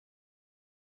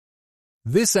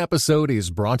This episode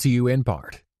is brought to you in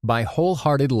part by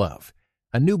Wholehearted Love,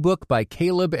 a new book by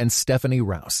Caleb and Stephanie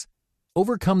Rouse.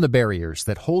 Overcome the barriers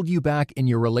that hold you back in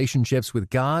your relationships with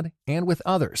God and with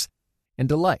others, and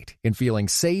delight in feeling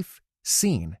safe,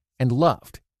 seen, and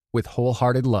loved with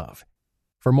Wholehearted Love.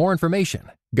 For more information,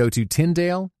 go to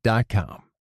Tyndale.com.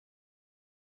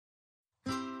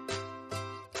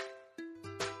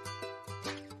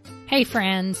 Hey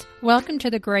friends, welcome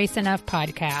to the Grace Enough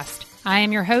podcast. I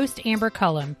am your host, Amber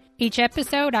Cullum. Each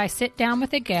episode, I sit down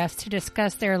with a guest to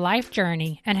discuss their life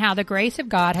journey and how the grace of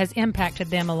God has impacted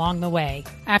them along the way.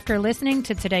 After listening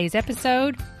to today's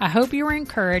episode, I hope you are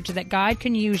encouraged that God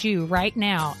can use you right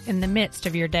now in the midst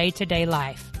of your day-to-day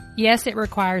life. Yes, it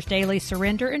requires daily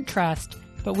surrender and trust,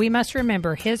 but we must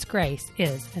remember His grace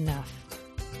is enough.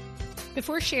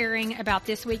 Before sharing about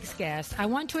this week's guest, I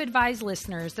want to advise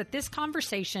listeners that this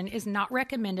conversation is not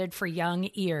recommended for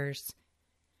young ears.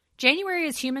 January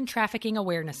is Human Trafficking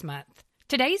Awareness Month.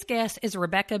 Today's guest is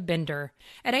Rebecca Bender.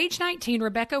 At age 19,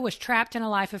 Rebecca was trapped in a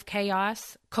life of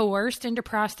chaos, coerced into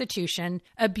prostitution,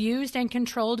 abused and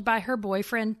controlled by her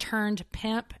boyfriend turned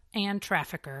pimp and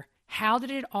trafficker. How did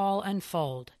it all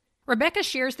unfold? Rebecca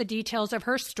shares the details of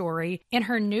her story in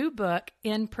her new book,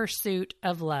 In Pursuit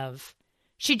of Love.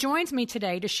 She joins me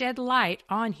today to shed light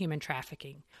on human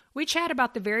trafficking. We chat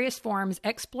about the various forms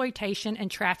exploitation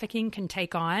and trafficking can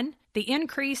take on, the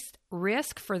increased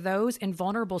risk for those in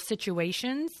vulnerable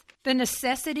situations, the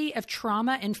necessity of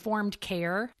trauma-informed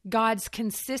care, God's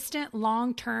consistent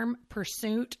long-term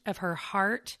pursuit of her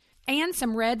heart, and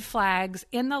some red flags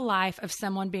in the life of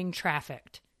someone being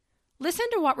trafficked. Listen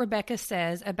to what Rebecca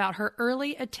says about her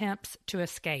early attempts to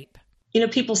escape.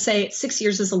 People say 6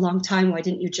 years is a long time. Why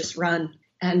didn't you just run?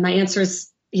 And my answer is,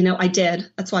 I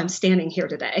did. That's why I'm standing here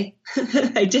today.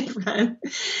 I did run.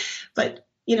 But,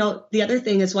 the other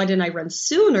thing is, why didn't I run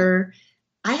sooner?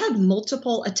 I had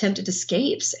multiple attempted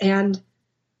escapes and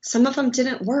some of them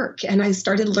didn't work. And I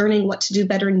started learning what to do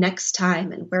better next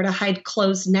time and where to hide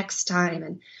clothes next time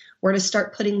and where to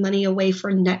start putting money away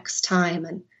for next time.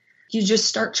 And you just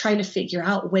start trying to figure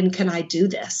out, when can I do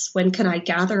this? When can I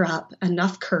gather up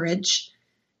enough courage,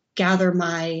 gather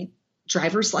my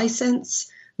driver's license,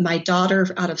 my daughter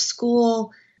out of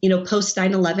school. Post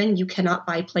 9/11, you cannot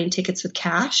buy plane tickets with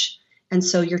cash. And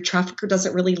so your trafficker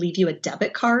doesn't really leave you a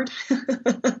debit card.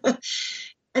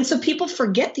 And so people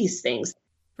forget these things.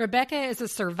 Rebecca is a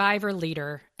survivor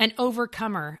leader, an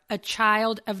overcomer, a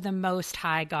child of the Most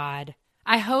High God.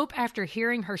 I hope after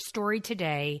hearing her story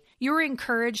today, you're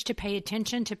encouraged to pay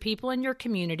attention to people in your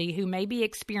community who may be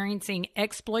experiencing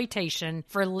exploitation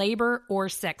for labor or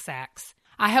sex acts.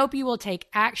 I hope you will take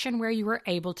action where you are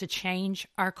able to change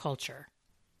our culture.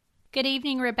 Good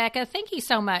evening, Rebecca. Thank you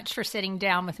so much for sitting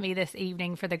down with me this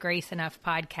evening for the Grace Enough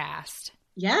podcast.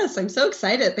 Yes, I'm so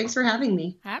excited. Thanks for having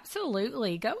me.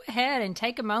 Absolutely. Go ahead and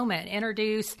take a moment.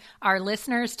 Introduce our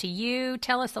listeners to you.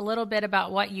 Tell us a little bit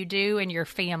about what you do and your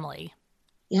family.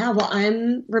 Yeah, well,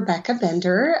 I'm Rebecca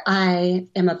Bender. I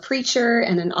am a preacher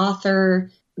and an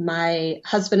author. My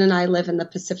husband and I live in the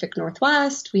Pacific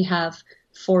Northwest. We have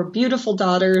 4 beautiful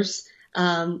daughters.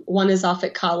 One is off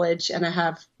at college, and I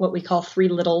have what we call 3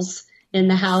 littles in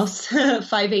the house,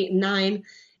 5, 8, and 9.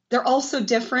 They're all so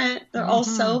different. They're all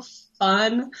so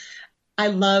fun. I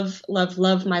love, love,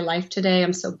 love my life today.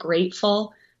 I'm so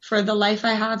grateful for the life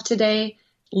I have today.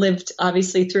 Lived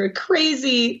obviously through a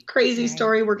crazy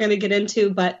story we're going to get into,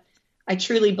 but I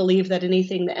truly believe that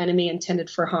anything the enemy intended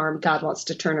for harm, God wants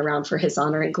to turn around for His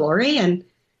honor and glory.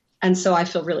 And so I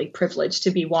feel really privileged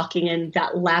to be walking in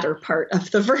that latter part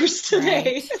of the verse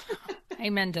today. Right.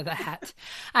 Amen to that.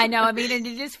 I know. And it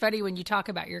is funny when you talk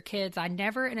about your kids. I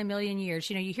never in a million years,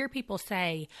 you hear people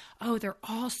say, oh, they're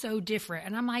all so different.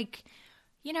 And I'm like,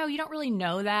 you don't really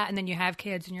know that. And then you have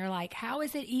kids and you're like, how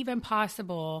is it even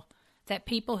possible that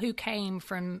people who came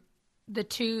from the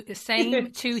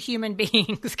same two human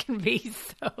beings can be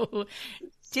so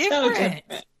different? So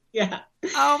different. Yeah.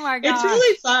 Oh my gosh. It's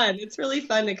really fun. It's really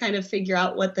fun to kind of figure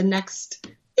out what the next,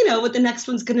 what the next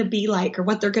one's going to be like or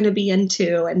what they're going to be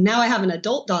into. And now I have an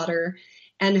adult daughter,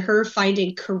 and her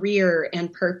finding career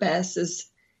and purpose is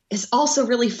also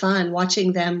really fun,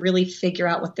 watching them really figure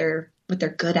out what they're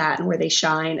good at and where they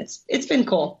shine. It's been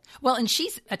cool. Well, and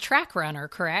she's a track runner,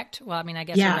 correct? Well, I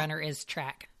guess a runner is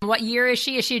track. What year is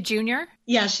she? Is she a junior?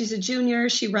 Yeah, she's a junior.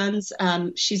 She runs,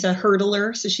 she's a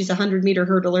hurdler. So she's a 100-meter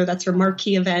hurdler. That's her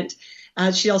marquee event.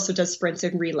 She also does sprints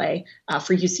and relay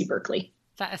for UC Berkeley.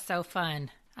 That is so fun.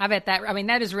 I bet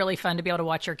that is really fun to be able to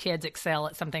watch your kids excel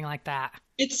at something like that.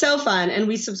 It's so fun. And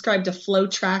we subscribe to Flow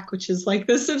Track, which is like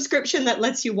the subscription that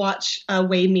lets you watch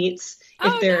weigh meets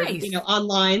if they're, nice.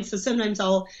 online. So sometimes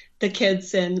the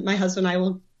kids and my husband and I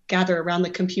will gather around the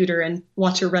computer and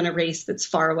watch her run a race that's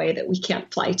far away that we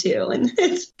can't fly to. And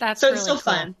it's really so cool.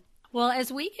 fun. Well,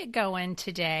 as we get going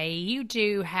today, you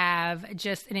do have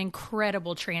just an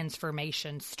incredible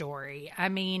transformation story. I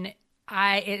mean,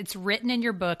 it's written in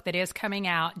your book that is coming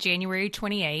out January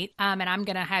 28th. And I'm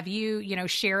going to have you,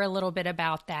 share a little bit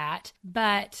about that.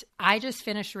 But I just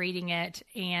finished reading it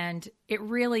and it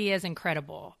really is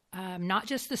incredible. Not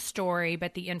just the story,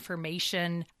 but the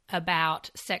information about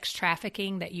sex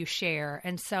trafficking that you share.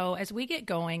 And so as we get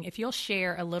going, if you'll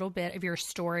share a little bit of your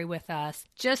story with us,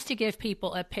 just to give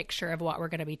people a picture of what we're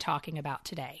going to be talking about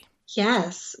today.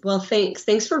 Yes. Well, thanks.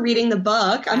 Thanks for reading the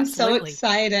book. I'm Absolutely. so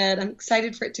excited. I'm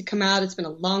excited for it to come out. It's been a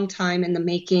long time in the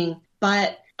making,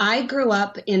 but I grew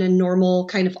up in a normal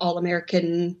kind of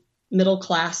all-American middle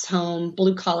class home,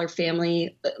 blue collar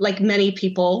family, like many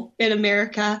people in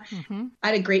America. Mm-hmm. I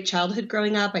had a great childhood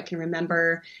growing up. I can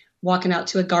remember walking out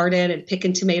to a garden and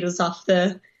picking tomatoes off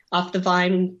the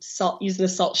vine, using a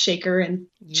salt shaker and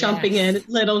chomping in.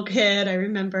 Little kid, I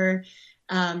remember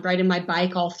riding my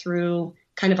bike all through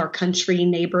kind of our country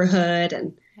neighborhood.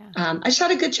 And I just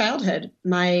had a good childhood.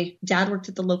 My dad worked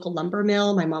at the local lumber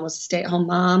mill. My mom was a stay-at-home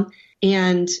mom.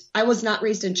 And I was not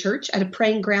raised in church. I had a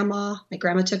praying grandma. My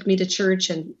grandma took me to church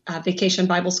and vacation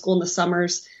Bible school in the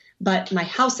summers. But my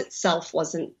house itself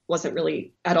wasn't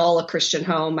really at all a Christian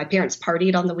home. My parents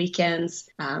partied on the weekends.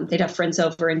 They'd have friends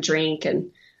over and drink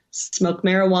and smoke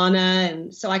marijuana.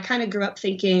 And so I kind of grew up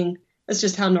thinking that's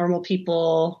just how normal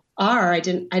people are. I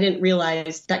didn't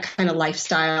realize that kind of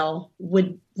lifestyle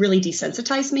would really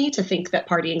desensitize me to think that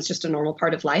partying is just a normal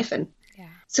part of life. And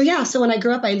so when I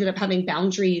grew up, I ended up having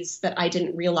boundaries that I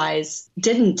didn't realize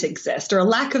didn't exist, or a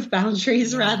lack of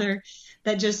boundaries rather,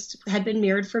 that just had been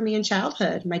mirrored for me in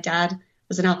childhood. My dad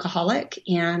was an alcoholic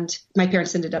and my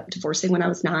parents ended up divorcing when I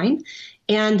was 9,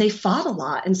 and they fought a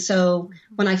lot. And so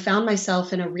when I found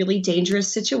myself in a really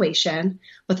dangerous situation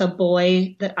with a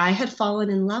boy that I had fallen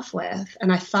in love with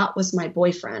and I thought was my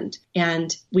boyfriend,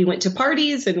 and we went to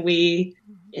parties and he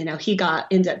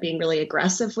ended up being really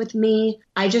aggressive with me,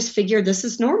 I just figured this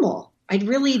is normal. I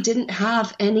really didn't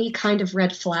have any kind of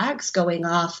red flags going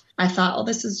off. I thought, oh,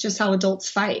 this is just how adults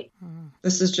fight.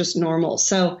 This is just normal.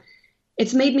 So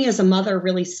it's made me as a mother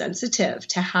really sensitive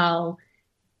to how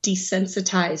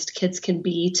desensitized kids can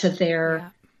be to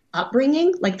their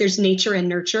upbringing. Like there's nature and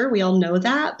nurture. We all know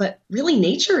that. But really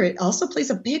nature, it also plays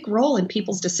a big role in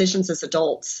people's decisions as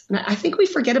adults. And I think we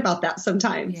forget about that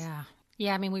sometimes.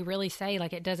 Yeah. I mean, we really say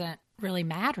like it doesn't really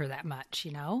matter that much,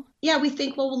 Yeah, we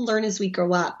think, well, we'll learn as we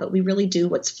grow up, but we really do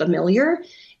what's familiar.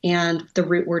 And the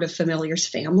root word of familiar is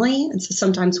family. And so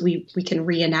sometimes we can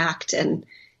reenact and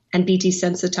be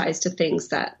desensitized to things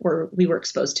that we were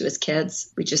exposed to as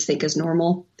kids. We just think is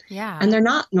normal. Yeah. And they're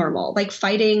not normal. Like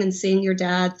fighting and seeing your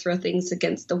dad throw things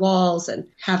against the walls and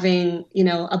having,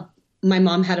 my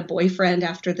mom had a boyfriend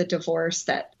after the divorce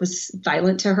that was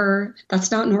violent to her.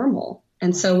 That's not normal.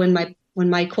 And so when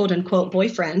my quote unquote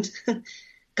boyfriend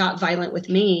got violent with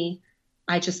me,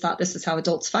 I just thought this is how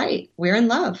adults fight. We're in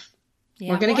love.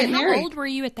 Yeah. We're going to get married. How old were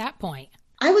you at that point?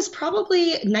 I was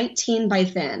probably 19 by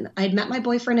then. I'd met my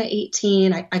boyfriend at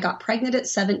 18. I got pregnant at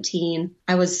 17.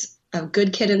 I was a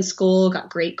good kid in school, got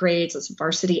great grades. I was a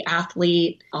varsity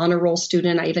athlete, honor roll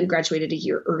student. I even graduated a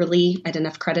year early. I had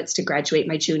enough credits to graduate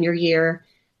my junior year.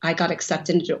 I got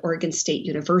accepted into Oregon State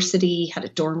University, had a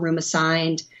dorm room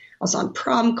assigned. I was on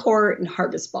prom court and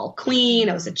harvest ball queen.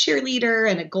 I was a cheerleader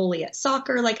and a goalie at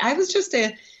soccer. Like I was just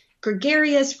a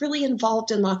gregarious, really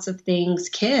involved in lots of things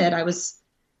kid. I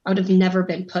would have never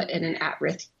been put in an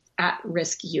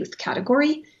at-risk youth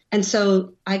category. And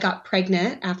so I got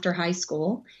pregnant after high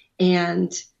school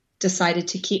and decided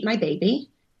to keep my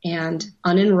baby and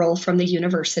unenroll from the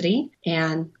university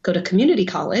and go to community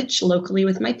college locally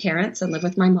with my parents and live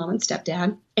with my mom and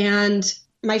stepdad. And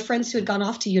my friends who had gone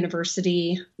off to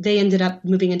university, they ended up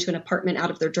moving into an apartment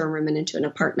out of their dorm room and into an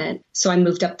apartment. So I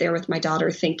moved up there with my daughter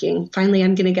thinking, finally,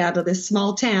 I'm going to get out of this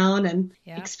small town and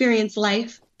experience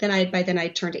life. By then I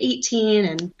turned 18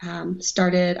 and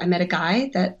I met a guy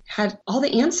that had all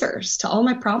the answers to all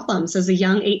my problems as a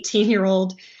young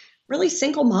 18-year-old, really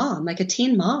single mom, like a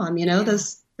teen mom.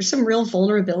 There's some real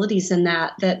vulnerabilities in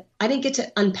that I didn't get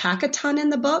to unpack a ton in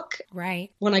the book.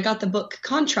 Right. When I got the book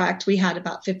contract, we had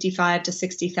about 55 to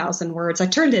 60,000 words. I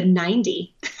turned in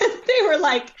 90. They were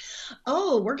like,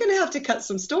 oh, we're going to have to cut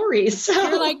some stories. So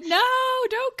you're like, no,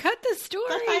 don't cut the stories.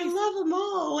 But I love them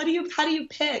all. How do you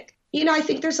pick? I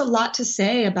think there's a lot to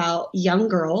say about young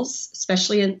girls,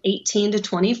 especially in 18 to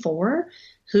 24,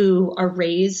 who are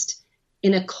raised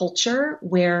in a culture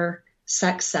where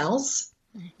sex sells.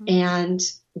 and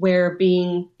where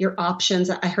being your options.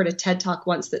 I heard a TED talk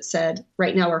once that said,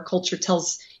 right now our culture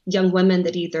tells young women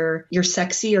that either you're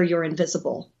sexy or you're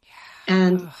invisible.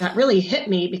 And that really hit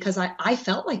me because I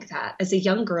felt like that as a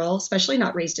young girl, especially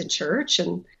not raised in church.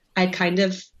 And I kind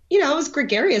of, I was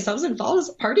gregarious. I was involved as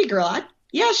a party girl.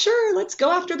 Yeah, sure. Let's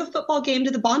go after the football game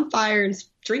to the bonfire and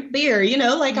drink beer.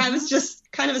 I was just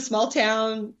kind of a small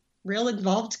town, real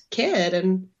involved kid.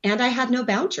 And I had no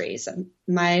boundaries. And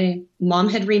my mom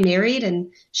had remarried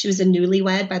and she was a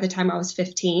newlywed by the time I was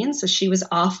 15. So she was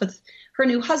off with her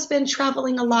new husband,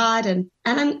 traveling a lot. And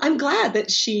I'm glad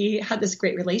that she had this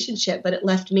great relationship, but it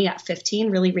left me at 15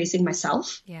 really raising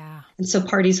myself. Yeah. And so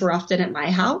parties were often at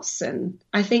my house. And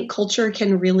I think culture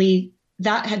can really,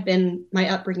 that had been my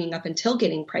upbringing up until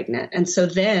getting pregnant. And so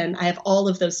then I have all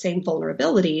of those same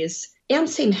vulnerabilities and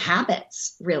same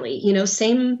habits, really,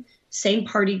 same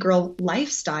party girl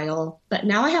lifestyle, but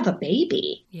now I have a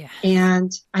baby. Yeah.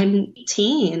 And I'm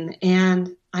 18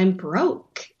 and I'm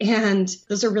broke. And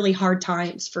those are really hard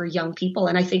times for young people.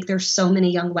 And I think there's so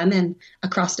many young women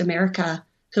across America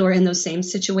who are in those same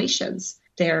situations.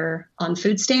 They're on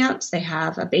food stamps. They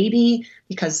have a baby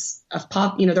because of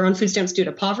they're on food stamps due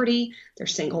to poverty. They're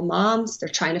single moms. They're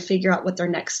trying to figure out what their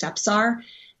next steps are.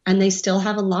 And they still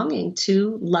have a longing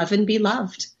to love and be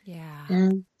loved. Yeah.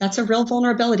 And that's a real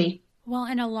vulnerability. Well,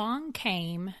 and along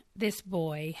came this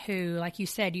boy who, like you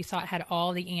said, you thought had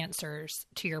all the answers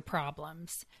to your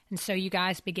problems. And so you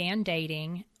guys began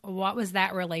dating. What was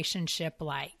that relationship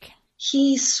like?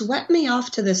 He swept me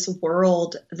off to this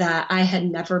world that I had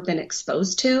never been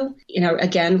exposed to.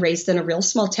 Again, raised in a real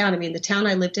small town. I mean, the town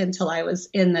I lived in until I was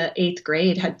in the 8th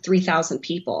grade had 3,000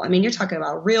 people. I mean, you're talking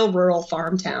about a real rural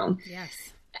farm town. Yes.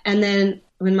 And then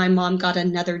when my mom got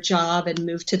another job and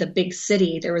moved to the big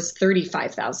city, there was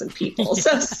 35,000 people.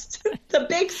 So the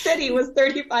big city was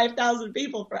 35,000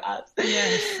 people for us.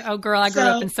 Yes. Oh, girl, I grew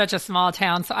up in such a small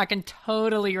town, so I can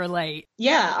totally relate.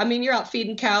 Yeah. I mean, you're out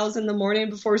feeding cows in the morning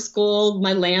before school.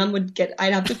 My lamb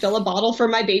I'd have to fill a bottle for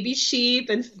my baby sheep.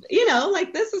 And,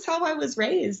 this is how I was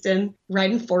raised, and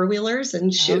riding 4-wheelers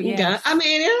and shooting guns. I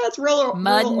mean, it's rural.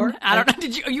 Mudding. I don't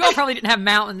know. You all probably didn't have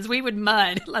mountains. We would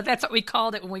mud. That's what we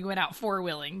called it when we went out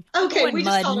 4-wheeling. Okay, we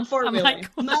just call it 4-wheeling.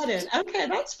 Mudding. Okay,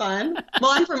 that's fun.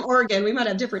 Well, I'm from Oregon. We might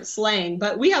have different slang,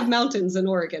 but we have mountains in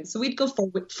Oregon, so we'd go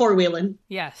 4-wheeling.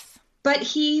 Yes. But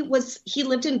he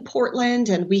lived in Portland,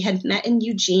 and we had met in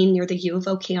Eugene near the U of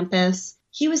O campus.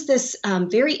 He was this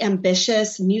very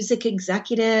ambitious music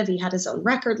executive. He had his own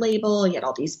record label. He had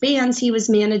all these bands he was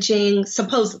managing,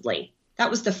 supposedly. That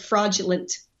was the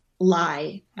fraudulent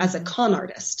lie as a con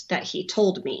artist that he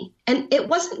told me. And it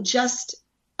wasn't just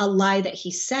a lie that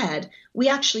he said. We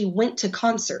actually went to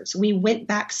concerts. We went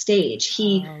backstage.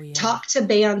 He talked to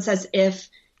bands as if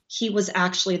he was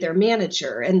actually their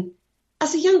manager. And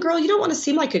as a young girl, you don't want to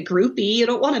seem like a groupie. You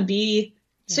don't want to be...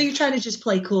 So you try to just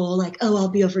play cool, like, oh, I'll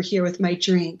be over here with my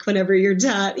drink whenever you're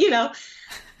done,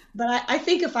 But I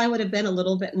think if I would have been a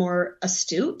little bit more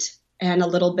astute and a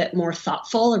little bit more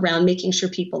thoughtful around making sure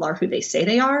people are who they say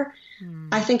they are,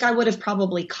 I think I would have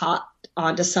probably caught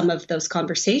on to some of those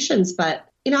conversations. But,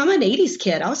 I'm an 80s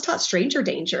kid. I was taught stranger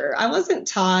danger. I wasn't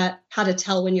taught how to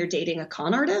tell when you're dating a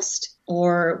con artist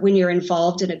or when you're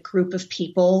involved in a group of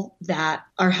people that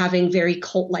are having very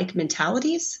cult-like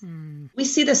mentalities. We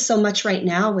see this so much right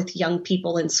now with young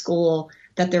people in school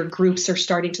that their groups are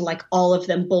starting to, like, all of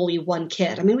them bully one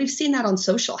kid. I mean, we've seen that on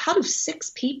social. How do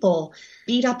 6 people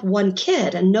beat up one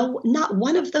kid and not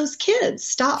one of those kids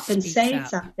stop and say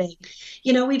something?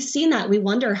 We've seen that. We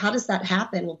wonder, how does that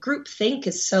happen? Well, groupthink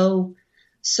is so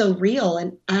real.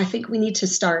 And I think we need to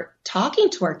start talking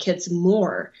to our kids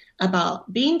more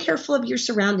about being careful of your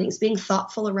surroundings, being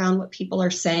thoughtful around what people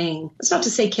are saying. It's not to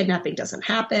say kidnapping doesn't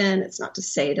happen. It's not to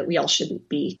say that we all shouldn't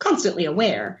be constantly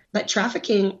aware. But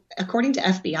trafficking, according to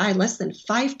FBI, less than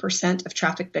 5% of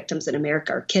traffic victims in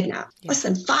America are kidnapped. Yeah. Less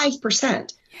than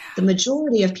 5%. Yeah. The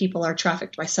majority of people are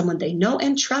trafficked by someone they know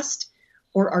and trust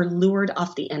or are lured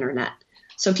off the internet.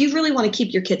 So if you really want to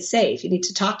keep your kids safe, you need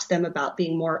to talk to them about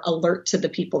being more alert to the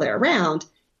people they're around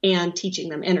and teaching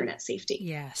them internet safety.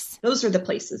 Yes. Those are the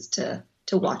places to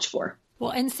watch for.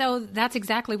 Well, and so that's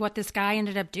exactly what this guy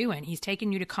ended up doing. He's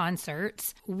taking you to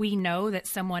concerts. We know that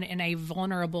someone in a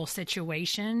vulnerable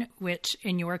situation, which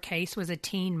in your case was a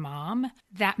teen mom,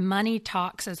 that money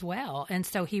talks as well. And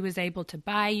so he was able to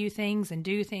buy you things and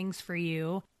do things for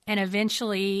you. And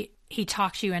eventually he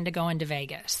talked you into going to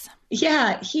Vegas.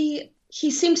 Yeah, he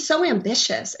seemed so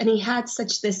ambitious and he had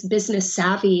such this business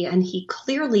savvy and he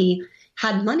clearly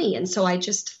had money. And so I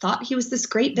just thought he was this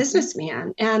great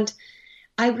businessman. And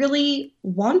I really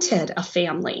wanted a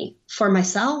family for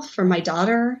myself, for my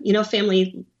daughter,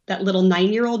 family that little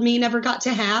 9-year-old me never got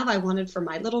to have. I wanted for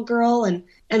my little girl.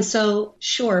 And so,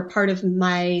 sure, part of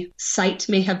my sight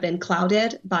may have been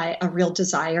clouded by a real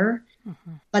desire,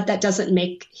 but that doesn't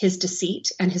make his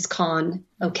deceit and his con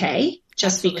okay,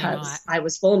 just Absolutely because not. I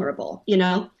was vulnerable,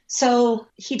 So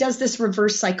he does this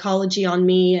reverse psychology on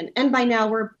me. And by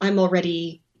now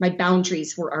my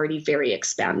boundaries were already very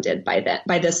expanded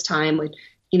by this time.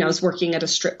 I was working at a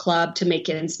strip club to make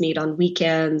ends meet on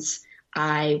weekends.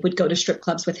 I would go to strip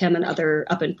clubs with him and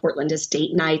up in Portland as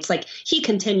date nights. Like, he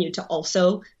continued to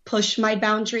also push my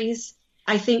boundaries.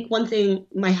 I think one thing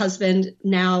my husband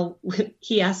now,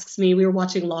 he asks me, we were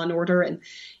watching Law and Order, and,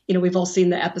 we've all seen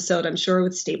the episode, I'm sure,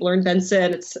 with Stabler and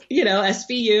Benson. It's,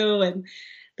 SVU, and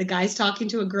the guy's talking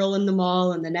to a girl in the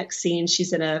mall, and the next scene,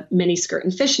 she's in a mini skirt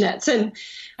and fishnets. And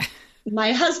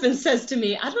my husband says to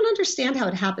me, I don't understand how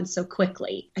it happened so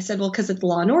quickly. I said, well, because it's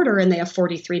Law and Order and they have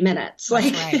 43 minutes.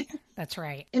 That's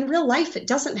right. In real life, it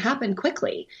doesn't happen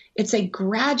quickly. It's a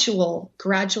gradual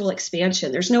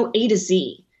expansion. There's no A to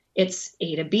Z. It's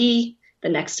A to B, the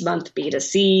next month B to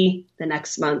C, the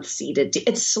next month C to D.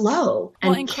 It's slow.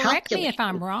 And correct me if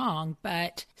I'm wrong,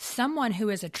 but someone who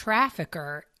is a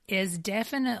trafficker is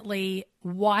definitely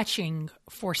watching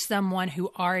for someone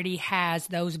who already has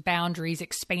those boundaries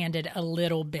expanded a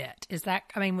little bit.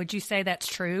 Would you say that's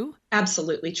true?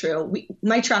 Absolutely true.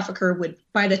 My trafficker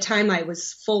by the time I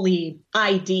was fully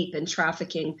eye deep in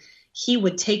trafficking, he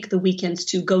would take the weekends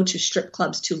to go to strip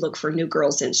clubs to look for new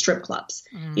girls in strip clubs.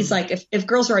 He's like, if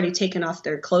girls are already taken off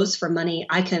their clothes for money,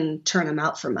 I can turn them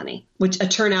out for money, which a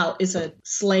turnout is a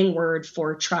slang word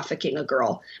for trafficking a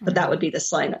girl. But that would be the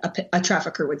slang. A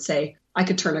trafficker would say, I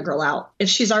could turn a girl out. If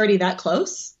she's already that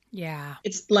close, yeah,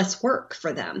 it's less work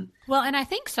for them. Well, and I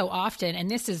think so often, and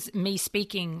this is me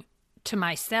speaking to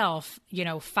myself,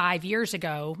 5 years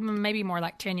ago, maybe more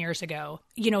like 10 years ago,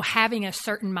 having a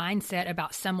certain mindset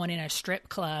about someone in a strip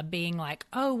club being like,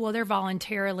 oh, well, they're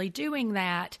voluntarily doing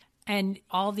that. And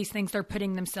all these things, they're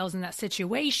putting themselves in that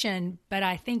situation. But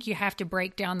I think you have to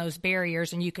break down those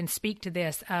barriers, and you can speak to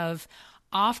this of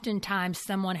oftentimes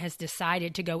someone has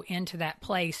decided to go into that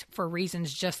place for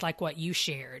reasons just like what you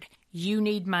shared. You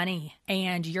need money,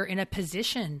 and you're in a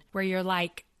position where you're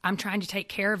like, I'm trying to take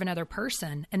care of another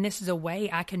person, and this is a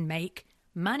way I can make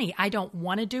money. I don't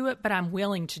want to do it, but I'm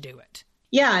willing to do it.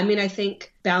 Yeah, I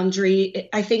think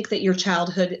I think that your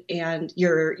childhood and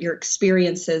your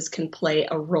experiences can play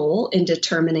a role in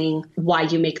determining why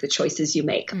you make the choices you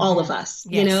make. All of us,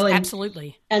 Yes,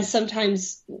 absolutely. And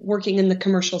sometimes working in the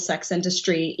commercial sex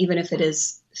industry, even if it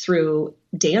is through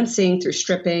dancing, through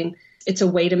stripping, it's a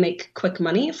way to make quick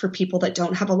money for people that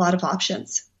don't have a lot of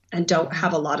options and don't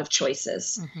have a lot of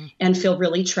choices and feel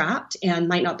really trapped and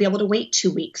might not be able to wait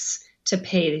 2 weeks to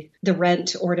pay the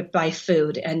rent or to buy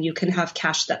food, and you can have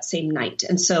cash that same night.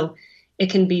 And so it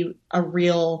can be a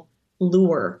real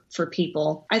lure for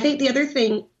people. I think the other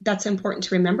thing that's important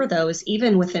to remember, though, is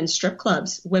even within strip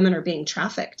clubs, women are being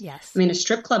trafficked. Yes. A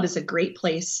strip club is a great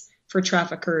place for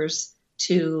traffickers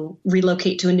to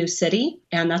relocate to a new city.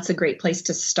 And that's a great place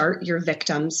to start your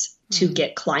victims, to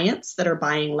get clients that are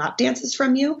buying lap dances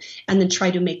from you, and then try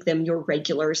to make them your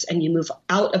regulars. And you move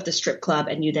out of the strip club,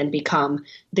 and you then become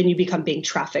being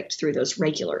trafficked through those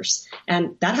regulars.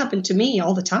 And that happened to me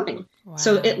all the time. Wow.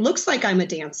 So it looks like I'm a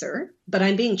dancer, but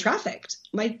I'm being trafficked.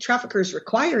 My trafficker is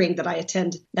requiring that I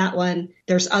attend that one.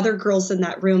 There's other girls in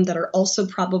that room that are also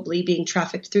probably being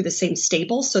trafficked through the same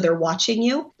stable. So they're watching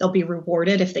you. They'll be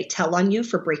rewarded if they tell on you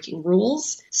for breaking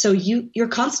rules. So you're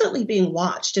constantly being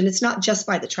watched. And it's not just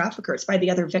by the trafficker, it's by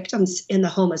the other victims in the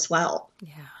home as well.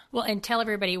 Yeah. Well, and tell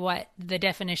everybody what the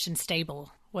definition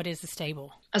stable. What is a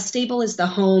stable? A stable is the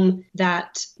home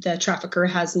that the trafficker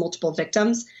has multiple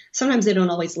victims. Sometimes they don't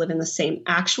always live in the same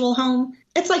actual home.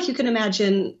 It's like you can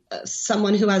imagine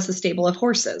someone who has a stable of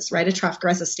horses, right? A trafficker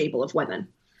has a stable of women.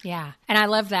 Yeah. And I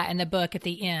love that in the book at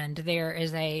the end, there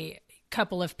is a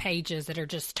couple of pages that are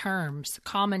just terms,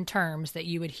 common terms that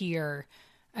you would hear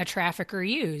a trafficker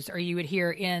use, or you would hear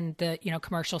in the,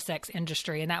 commercial sex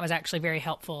industry. And that was actually very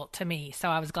helpful to me. So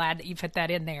I was glad that you put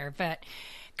that in there. But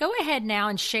go ahead now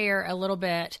and share a little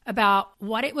bit about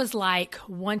what it was like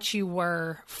once you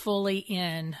were fully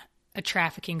in a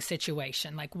trafficking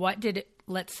situation. Like, what did it,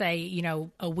 let's say,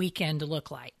 a weekend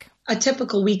look like? A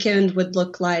typical weekend would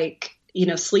look like,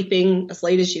 sleeping as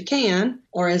late as you can,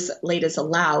 or as late as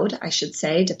allowed, I should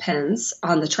say, depends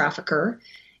on the trafficker.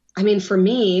 For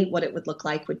me, what it would look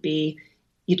like would be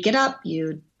you'd get up,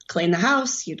 you'd clean the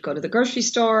house, you'd go to the grocery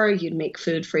store, you'd make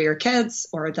food for your kids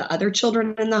or the other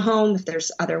children in the home. If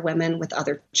there's other women with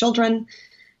other children,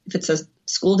 if it's a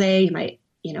school day, you might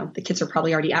the kids are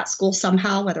probably already at school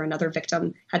somehow, whether another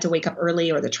victim had to wake up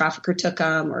early or the trafficker took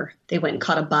them or they went and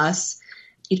caught a bus.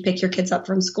 You'd pick your kids up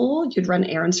from school. You'd run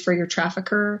errands for your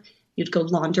trafficker. You'd go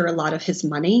launder a lot of his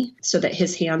money so that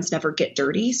his hands never get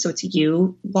dirty. So it's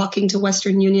you walking to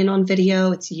Western Union on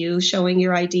video. It's you showing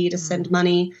your ID to send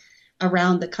money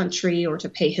around the country or to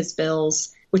pay his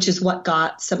bills, which is what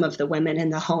got some of the women in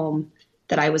the home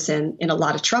that I was in a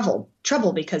lot of trouble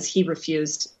because he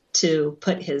refused to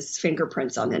put his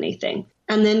fingerprints on anything.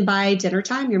 And then by dinner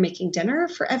time, you're making dinner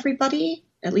for everybody.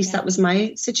 At least that was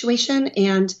my situation.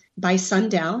 And by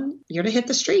sundown, you're to hit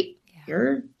the street. Yeah.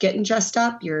 You're getting dressed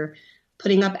up. You're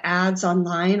putting up ads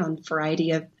online on a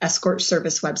variety of escort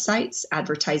service websites,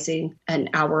 advertising an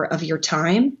hour of your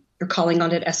time. You're calling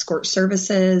on it escort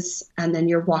services, and then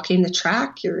you're walking the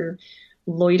track. You're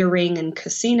loitering in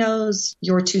casinos.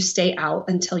 You're to stay out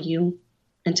until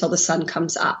the sun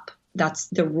comes up. That's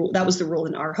the rule. That was the rule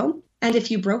in our home. And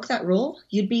if you broke that rule,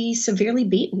 you'd be severely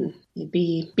beaten. You'd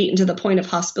be beaten to the point of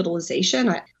hospitalization.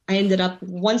 I ended up,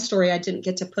 one story I didn't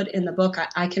get to put in the book.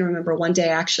 I can remember one day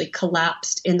I actually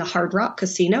collapsed in the Hard Rock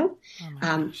Casino.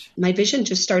 My vision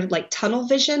just started like tunnel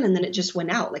vision, and then it just went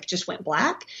out, like just went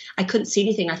black. I couldn't see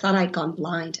anything. I thought I'd gone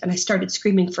blind, and I started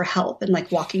screaming for help and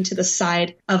like walking to the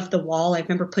side of the wall. I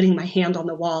remember putting my hand on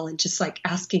the wall and just like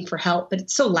asking for help, but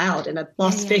it's so loud in a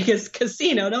Las Vegas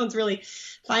casino. No one's really...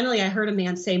 Finally, I heard a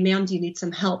man say, "Ma'am, do you need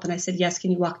some help?" And I said, "Yes,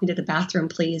 can you walk me to the bathroom,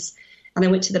 please?" And I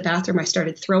went to the bathroom. I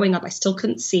started throwing up. I still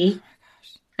couldn't see.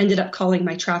 I ended up calling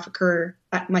my trafficker.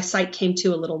 My sight came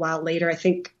to a little while later. I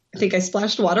think I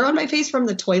splashed water on my face from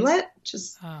the toilet, which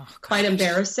is quite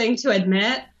embarrassing to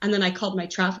admit. And then I called my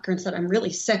trafficker and said, "I'm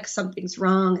really sick. Something's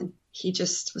wrong." And he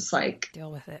just was like,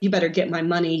 "Deal with it. You better get my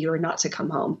money. You are not to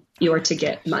come home. You are to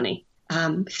get money."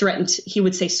 Threatened. He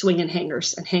would say swing and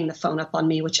hangers and hang the phone up on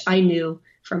me, which I knew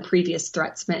from previous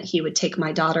threats meant he would take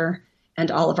my daughter and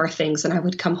all of our things, and I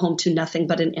would come home to nothing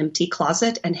but an empty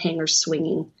closet and hangers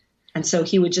swinging. And so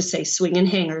he would just say swing and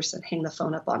hangers and hang the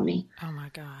phone up on me. Oh my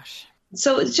gosh.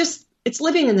 So it's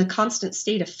living in the constant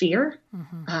state of fear.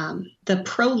 The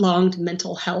prolonged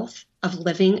mental health of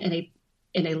living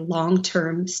in a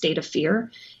long-term state of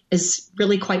fear is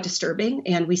really quite disturbing.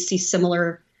 And we see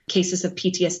similar cases of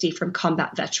PTSD from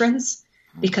combat veterans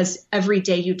because every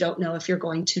day you don't know if you're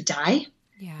going to die.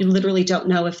 Yeah. You literally don't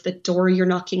know if the door you're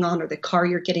knocking on or the car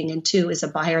you're getting into is a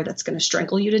buyer that's going to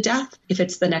strangle you to death. If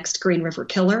it's the next Green River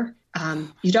Killer,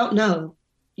 you don't know.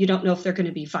 You don't know if they're going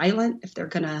to be violent, if they're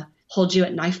going to hold you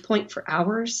at knife point for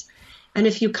hours. And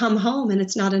if you come home and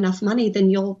it's not enough money,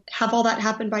 then you'll have all that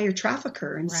happen by your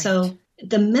trafficker. And so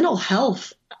the mental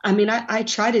health, I mean, I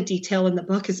try to detail in the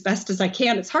book as best as I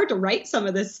can. It's hard to write some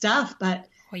of this stuff, but...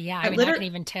 Well, yeah, I can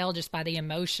even tell just by the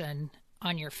emotion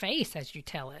on your face as you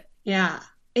tell it. Yeah,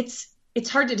 it's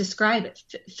hard to describe. It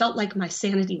felt like my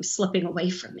sanity was slipping away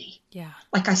from me. Yeah.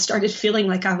 Like I started feeling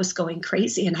like I was going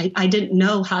crazy, and I didn't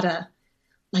know how to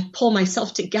like pull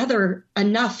myself together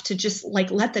enough to just like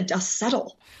let the dust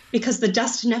settle, because the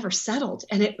dust never settled.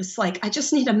 And it was like, I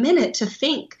just need a minute to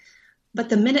think, but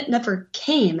the minute never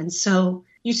came. And so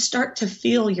you start to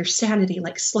feel your sanity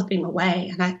like slipping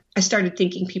away. And I started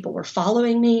thinking people were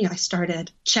following me. I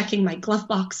started checking my glove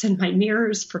box and my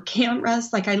mirrors for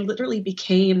cameras. Like I literally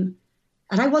became,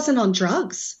 and I wasn't on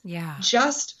drugs. Yeah.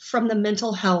 Just from the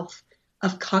mental health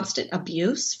of constant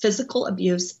abuse, physical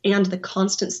abuse, and the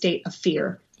constant state of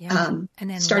fear. Yeah. And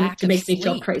then started to make me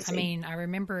feel crazy. I mean, I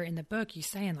remember in the book you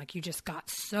saying like you just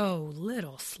got so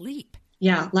little sleep.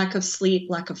 Yeah, lack of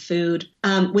sleep, lack of food.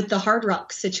 With the Hard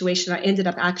Rock situation, I ended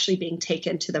up actually being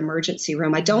taken to the emergency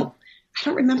room. I don't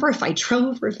remember if I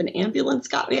drove or if an ambulance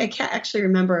got me. I can't actually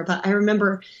remember, but I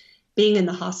remember being in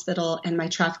the hospital and my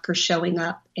trafficker showing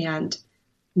up and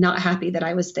not happy that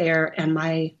I was there. And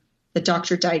the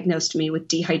doctor diagnosed me with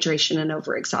dehydration and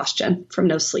overexhaustion from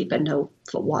no sleep and no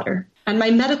water. And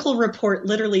my medical report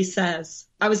literally says,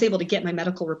 I was able to get my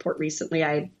medical report recently.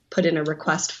 I put in a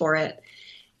request for it.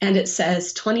 And it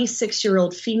says,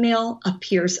 26-year-old female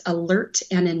appears alert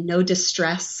and in no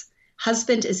distress.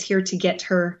 Husband is here to get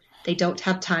her. They don't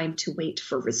have time to wait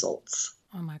for results.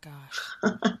 Oh, my gosh.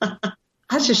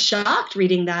 I was just shocked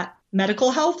reading that medical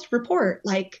health report.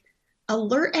 Like,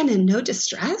 alert and in no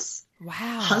distress? Wow.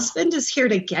 Husband is here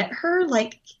to get her?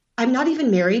 Like, I'm not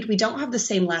even married. We don't have the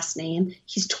same last name.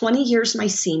 He's 20 years my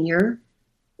senior.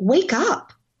 Wake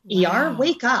up. Wow. ER,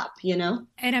 wake up, you know?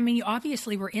 And I mean, you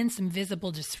obviously were in some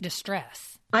visible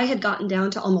distress. I had gotten down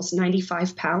to almost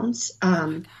 95 pounds,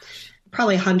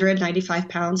 probably 195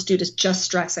 pounds due to just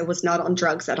stress. I was not on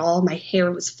drugs at all. My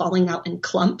hair was falling out in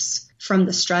clumps from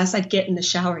the stress. I'd get in the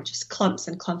shower and just clumps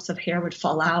and clumps of hair would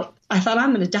fall out. I thought,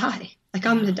 I'm going to die. Like,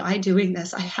 I'm going to die doing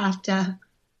this. I have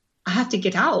to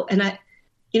get out.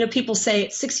 And people say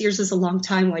 6 years is a long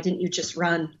time. Why didn't you just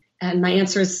run? And my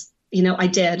answer is, I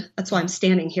did. That's why I'm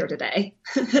standing here today.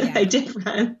 Yeah. I did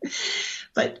run.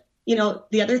 But,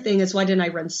 the other thing is, why didn't I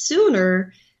run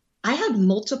sooner? I had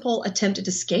multiple attempted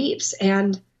escapes,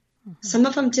 and some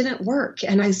of them didn't work.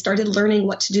 And I started learning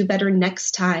what to do better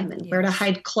next time, and where to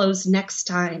hide clothes next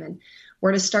time, and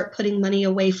where to start putting money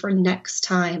away for next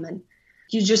time. And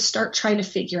you just start trying to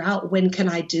figure out, when can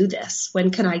I do this?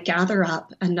 When can I gather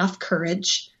up enough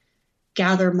courage,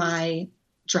 gather my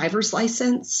driver's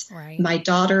license, my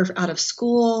daughter out of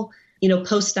school?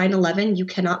 Post 9/11, you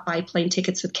cannot buy plane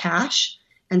tickets with cash.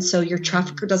 And so your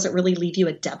trafficker doesn't really leave you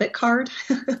a debit card.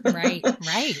 Right.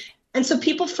 And so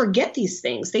people forget these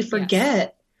things. They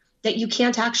forget that you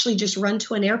can't actually just run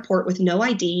to an airport with no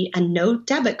ID and no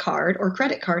debit card or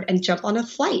credit card and jump on a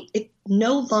flight. It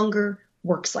no longer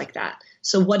works like that.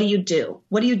 So what do you do?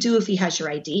 What do you do if he has your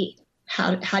ID?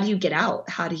 How do you get out?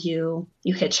 How do you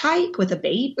hitchhike with a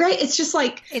baby? Right? It's just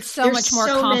like, it's so much more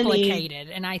complicated.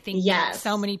 And I think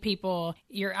so many people,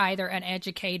 you're either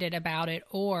uneducated about it,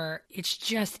 or it's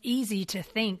just easy to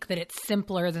think that it's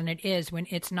simpler than it is when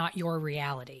it's not your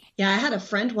reality. Yeah. I had a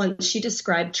friend once, she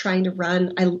described trying to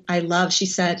run. She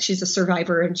said she's a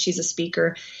survivor and she's a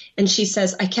speaker. And she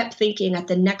says, I kept thinking at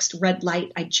the next red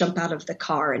light, I'd jump out of the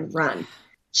car and run.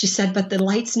 She said, but the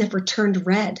lights never turned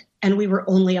red and we were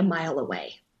only a mile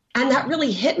away. And that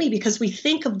really hit me, because we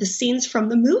think of the scenes from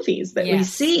the movies that we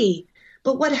see.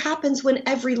 But what happens when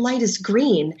every light is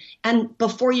green, and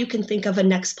before you can think of a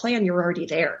next plan, you're already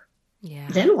there? Yeah.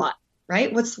 Then what?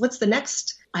 Right? What's the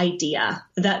next idea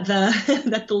that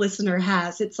the listener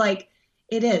has? It's like,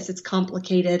 it's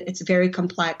complicated. It's very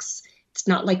complex. It's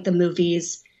not like the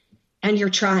movies. And you're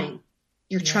trying.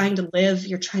 You're trying to live.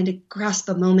 You're trying to grasp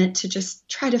a moment to just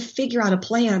try to figure out a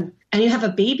plan. And you have a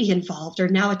baby involved, or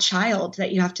now a child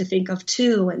that you have to think of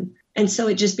too. And so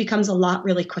it just becomes a lot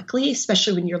really quickly,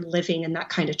 especially when you're living in that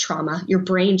kind of trauma. Your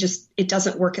brain it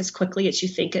doesn't work as quickly as you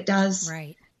think it does.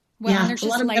 Right. Well, and there's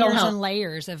just layers and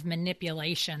layers of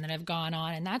manipulation that have gone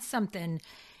on. And that's something,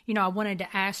 I wanted to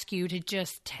ask you to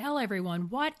just tell everyone,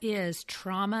 what is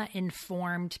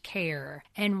trauma-informed care,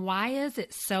 and why is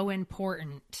it so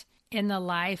important in the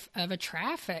life of a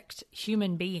trafficked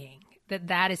human being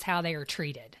that is how they are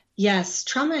treated? Yes,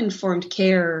 trauma-informed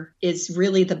care is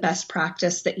really the best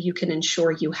practice that you can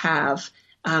ensure you have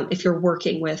if you're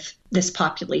working with this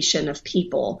population of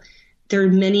people. There are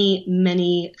many,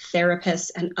 many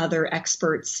therapists and other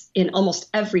experts in almost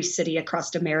every city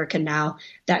across America now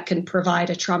that can provide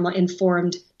a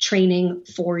trauma-informed training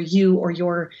for you or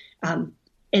your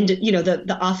and,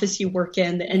 the office you work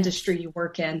in, the industry you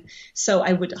work in. So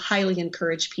I would highly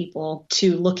encourage people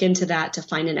to look into that, to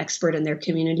find an expert in their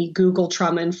community. Google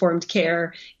trauma-informed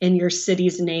care in your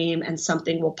city's name, and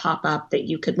something will pop up that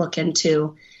you could look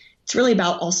into. It's really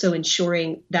about also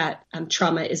ensuring that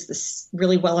trauma is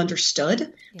really well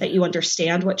understood, that you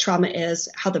understand what trauma is,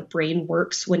 how the brain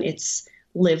works when it's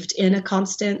lived in a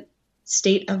constant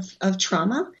state of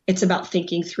trauma. It's about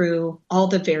thinking through all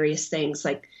the various things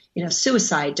like,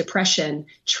 suicide, depression,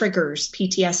 triggers,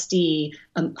 PTSD,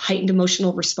 heightened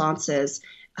emotional responses.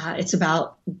 It's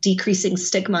about decreasing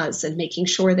stigmas and making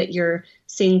sure that you're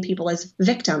seeing people as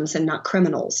victims and not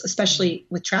criminals, especially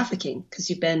with trafficking, because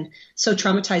you've been so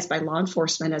traumatized by law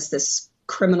enforcement as this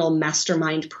criminal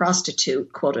mastermind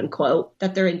prostitute, quote unquote,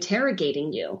 that they're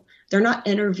interrogating you. They're not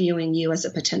interviewing you as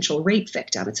a potential rape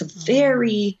victim. It's a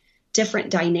very different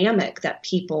dynamic that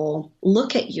people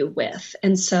look at you with.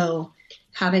 And so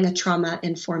having a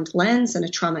trauma-informed lens and a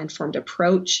trauma-informed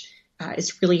approach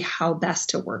is really how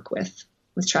best to work with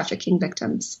trafficking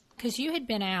victims. Because you had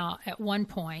been out at one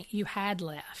point, you had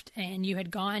left, and you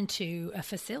had gone to a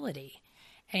facility,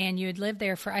 and you had lived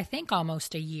there for, I think,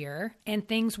 almost a year, and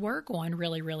things were going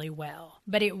really, really well.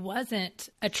 But it wasn't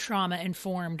a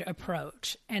trauma-informed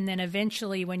approach. And then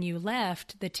eventually when you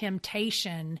left, the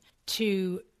temptation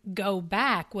to go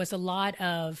back was a lot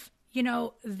of,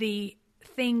 the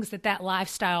things that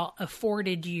lifestyle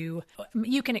afforded you.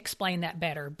 You can explain that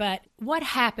better, but what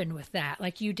happened with that?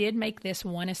 Like, you did make this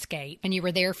one escape and you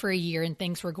were there for a year and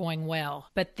things were going well,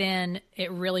 but then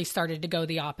it really started to go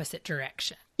the opposite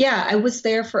direction. Yeah, I was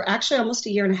there for actually almost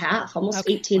a year and a half, almost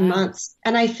 18 months.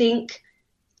 And I think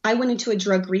I went into a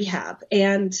drug rehab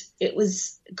and it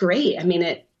was great. I mean,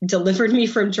 it delivered me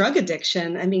from drug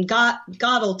addiction. I mean, God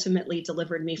ultimately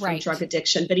delivered me from drug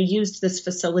addiction, but he used this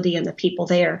facility and the people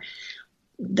there.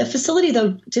 The facility,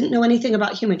 though, didn't know anything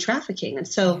about human trafficking. And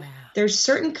so there's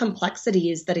certain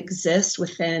complexities that exist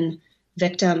within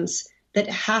victims that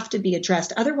have to be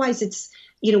addressed. Otherwise,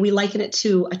 we liken it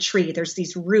to a tree. There's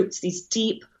these roots, these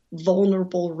deep,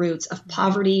 vulnerable roots of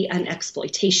poverty and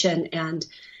exploitation and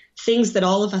things that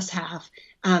all of us have,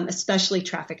 especially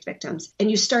trafficked victims.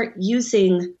 And you start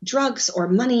using drugs or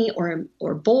money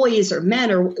or boys or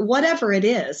men or whatever it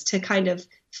is to kind of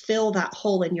fill that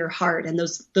hole in your heart. And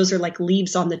those are like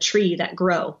leaves on the tree that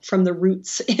grow from the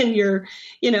roots in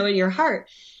your heart.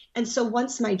 And so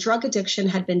once my drug addiction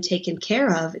had been taken care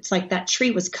of, it's like that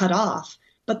tree was cut off,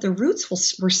 but the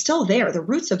roots were still there. The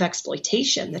roots of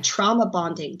exploitation, the trauma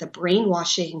bonding, the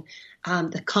brainwashing,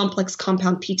 the complex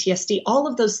compound PTSD, all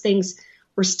of those things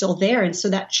were still there. And so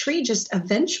that tree just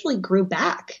eventually grew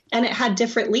back, and it had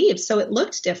different leaves. So it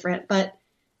looked different, but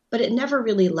it never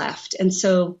really left. And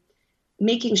so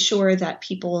making sure that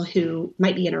people who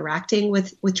might be interacting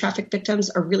with trafficked victims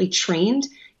are really trained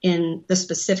in the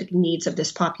specific needs of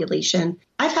this population.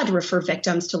 I've had to refer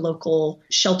victims to local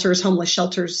shelters, homeless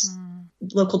shelters,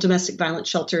 local domestic violence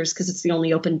shelters, because it's the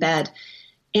only open bed.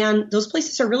 And those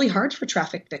places are really hard for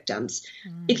trafficked victims.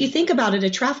 If you think about it, a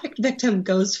trafficked victim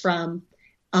goes from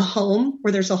a home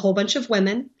where there's a whole bunch of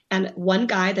women and one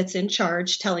guy that's in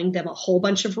charge telling them a whole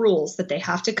bunch of rules that they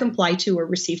have to comply to or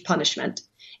receive punishment.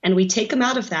 And we take them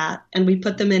out of that and we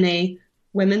put them in a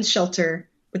women's shelter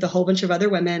with a whole bunch of other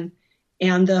women.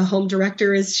 And the home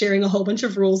director is sharing a whole bunch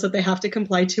of rules that they have to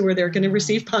comply to or they're going to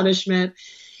receive punishment.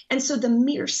 And so the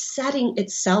mere setting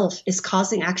itself is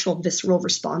causing actual visceral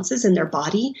responses in their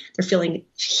body. They're feeling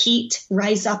heat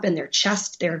rise up in their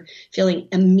chest. They're feeling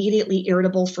immediately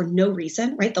irritable for no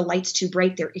reason, right? The light's too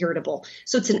bright, they're irritable.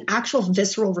 So it's an actual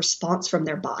visceral response from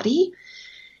their body.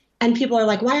 And people are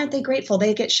like, why aren't they grateful?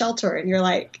 They get shelter. And you're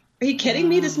like, are you kidding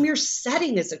me? This mere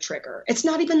setting is a trigger. It's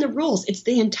not even the rules. It's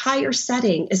the entire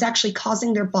setting is actually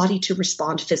causing their body to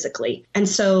respond physically. And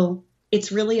so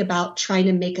it's really about trying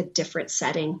to make a different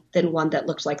setting than one that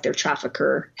looks like their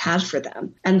trafficker had for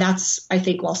them. And that's, I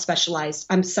think, while specialized,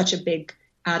 I'm such a big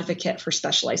advocate for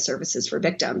specialized services for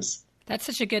victims. That's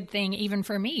such a good thing, even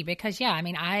for me, because,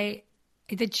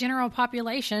 the general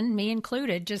population, me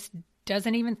included, just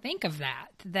doesn't even think of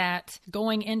that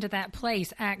going into that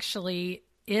place actually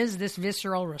is this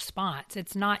visceral response.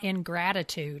 It's not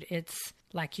ingratitude. It's,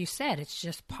 like you said, it's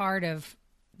just part of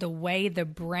the way the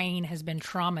brain has been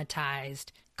traumatized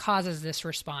causes this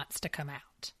response to come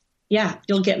out. Yeah,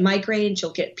 you'll get migraines,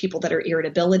 you'll get people that are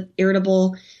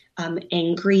irritable,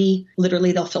 angry.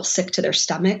 Literally, they'll feel sick to their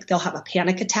stomach. They'll have a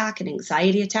panic attack, an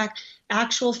anxiety attack,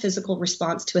 actual physical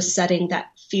response to a setting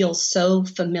that feels so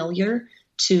familiar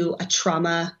to a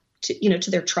trauma,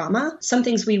 to their trauma. Some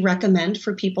things we recommend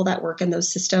for people that work in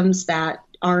those systems that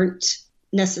aren't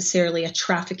necessarily a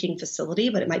trafficking facility,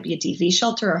 but it might be a DV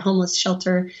shelter or a homeless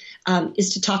shelter,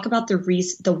 is to talk about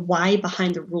the why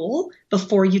behind the rule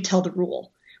before you tell the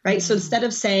rule, right? Mm-hmm. So instead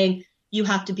of saying you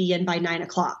have to be in by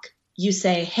 9:00, you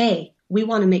say, hey, we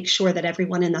want to make sure that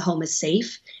everyone in the home is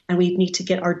safe and we need to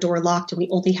get our door locked and we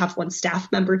only have one staff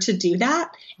member to do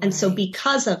that. And so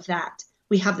because of that,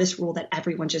 we have this rule that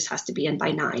everyone just has to be in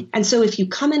by 9. And so if you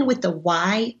come in with the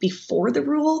why before the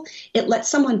rule, it lets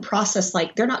someone process,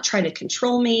 like, they're not trying to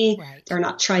control me. Right. They're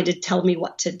not trying to tell me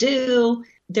what to do.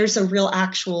 There's a real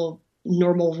actual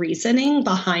normal reasoning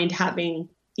behind having,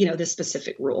 this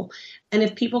specific rule. And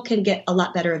if people can get a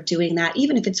lot better at doing that,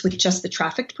 even if it's with just the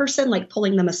trafficked person, like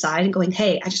pulling them aside and going,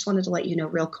 hey, I just wanted to let you know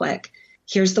real quick,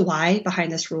 here's the why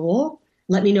behind this rule.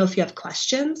 Let me know if you have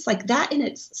questions. Like, that in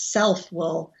itself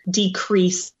will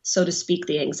decrease, so to speak,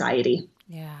 the anxiety.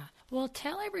 Yeah. Well,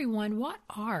 tell everyone, what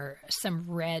are some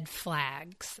red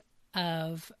flags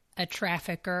of a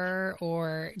trafficker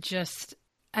or just,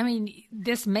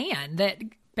 this man that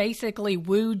basically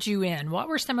wooed you in? What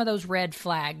were some of those red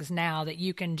flags now that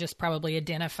you can just probably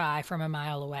identify from a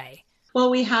mile away?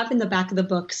 Well, we have in the back of the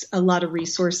books a lot of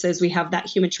resources. We have that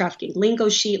human trafficking lingo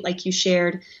sheet like you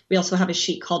shared. We also have a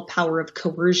sheet called Power of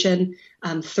Coercion,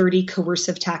 40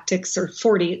 coercive tactics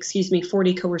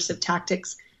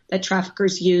that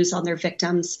traffickers use on their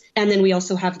victims. And then we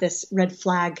also have this red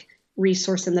flag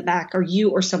resource in the back. Are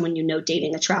you or someone you know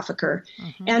dating a trafficker?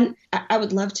 Mm-hmm. And I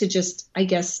would love to just,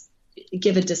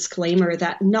 give a disclaimer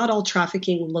that not all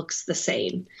trafficking looks the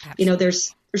same. Absolutely.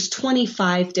 There's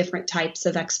 25 different types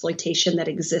of exploitation that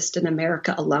exist in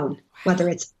America alone, whether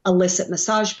it's illicit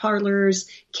massage parlors,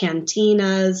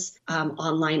 cantinas,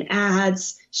 online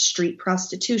ads, street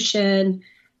prostitution.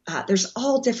 There's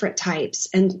all different types.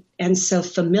 And so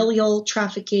familial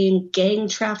trafficking, gang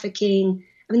trafficking,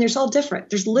 there's all different.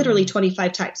 There's literally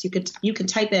 25 types. You can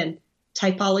type in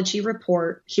typology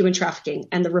report, human trafficking,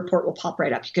 and the report will pop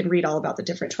right up. You can read all about the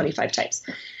different 25 types.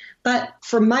 But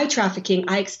for my trafficking,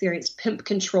 I experienced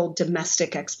pimp-controlled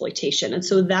domestic exploitation. And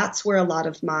so that's where a lot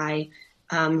of my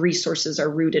resources are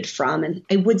rooted from. And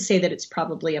I would say that it's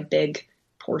probably a big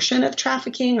portion of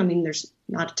trafficking. I mean, there's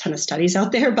not a ton of studies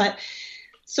out there, but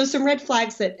so some red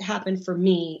flags that happen for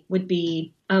me would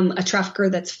be a trafficker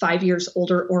that's 5 years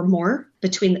older or more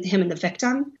between him and the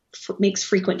victim, makes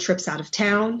frequent trips out of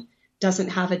town, doesn't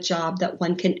have a job that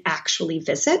one can actually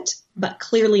visit, but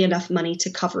clearly enough money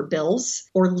to cover bills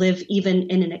or live even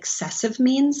in an excessive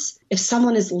means. If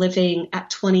someone is living at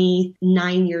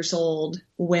 29 years old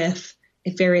with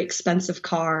a very expensive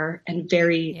car and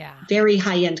very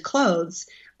high-end clothes,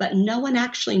 but no one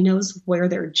actually knows where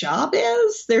their job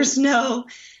is. There's not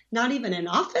even an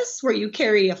office where you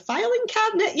carry a filing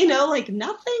cabinet, like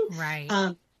nothing.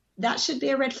 Right. That should be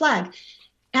a red flag.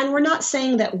 And we're not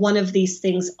saying that one of these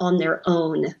things on their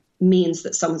own means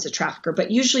that someone's a trafficker,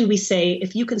 but usually we say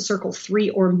if you can circle 3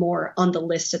 or more on the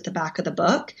list at the back of the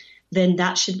book, then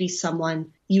that should be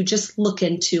someone you just look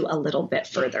into a little bit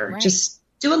further. Right. Just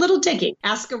do a little digging,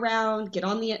 ask around, get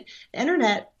on the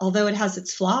internet. Although it has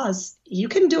its flaws, you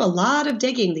can do a lot of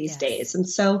digging these days. And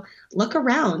so look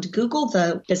around, Google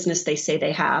the business they say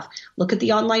they have, look at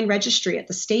the online registry at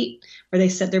the state where they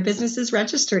said their business is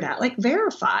registered at,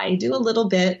 verify, do a little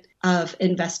bit of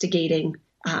investigating.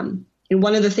 And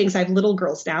one of the things, I have little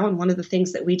girls now, and one of the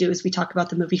things that we do is we talk about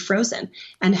the movie Frozen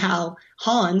and how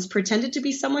Hans pretended to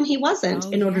be someone he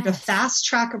wasn't in order to fast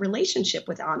track a relationship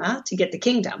with Anna to get the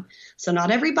kingdom. So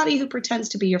not everybody who pretends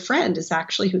to be your friend is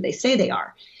actually who they say they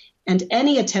are. And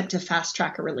any attempt to fast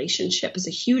track a relationship is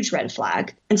a huge red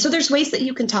flag. And so there's ways that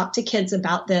you can talk to kids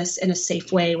about this in a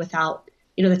safe way without,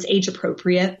 that's age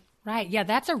appropriate. Right. Yeah,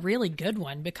 that's a really good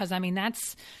one because,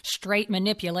 that's straight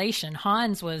manipulation.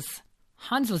 Hans was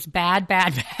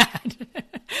bad.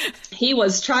 He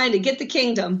was trying to get the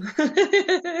kingdom.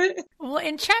 Well,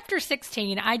 in chapter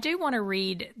 16, I do want to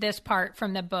read this part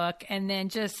from the book, and then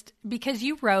just because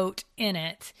you wrote in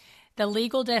it the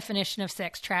legal definition of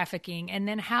sex trafficking, and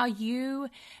then how you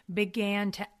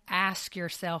began to ask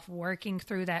yourself, working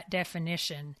through that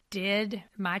definition, did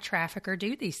my trafficker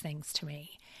do these things to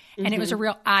me? And it was a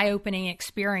real eye-opening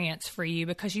experience for you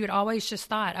because you had always just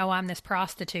thought, oh, I'm this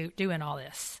prostitute doing all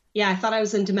this. Yeah, I thought I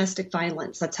was in domestic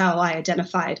violence. That's how I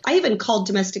identified. I even called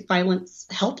domestic violence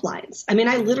helplines.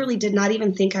 I literally did not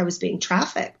even think I was being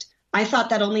trafficked. I thought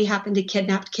that only happened to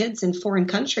kidnapped kids in foreign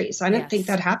countries. I didn't think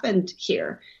that happened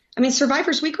here.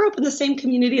 Survivors, we grew up in the same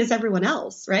community as everyone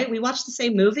else, right? We watch the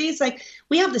same movies.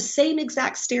 We have the same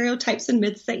exact stereotypes and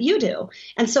myths that you do.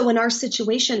 And so when our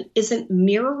situation isn't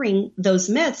mirroring those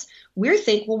myths, we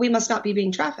think, well, we must not be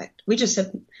being trafficked.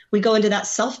 We go into that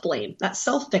self-blame, that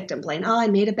self-victim blame. Oh, I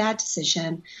made a bad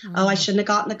decision. Oh, I shouldn't have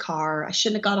gotten in the car. I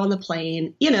shouldn't have got on the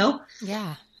plane,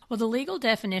 Yeah. Well, the legal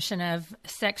definition of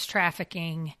sex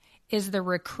trafficking is the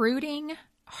recruiting,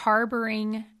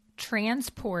 harboring,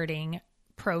 transporting,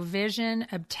 provision,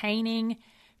 obtaining,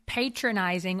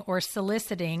 patronizing, or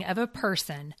soliciting of a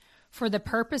person for the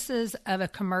purposes of a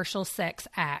commercial sex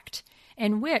act,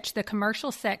 in which the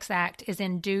commercial sex act is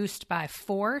induced by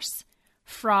force,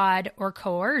 fraud, or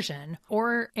coercion,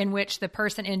 or in which the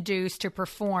person induced to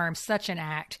perform such an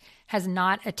act has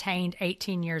not attained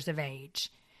 18 years of age.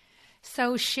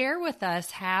 So share with us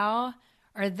how,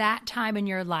 or that time in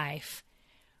your life,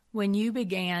 when you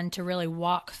began to really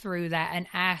walk through that and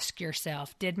ask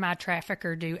yourself, did my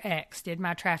trafficker do X? Did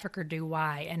my trafficker do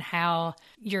Y? And how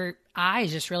your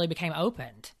eyes just really became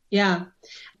opened. Yeah.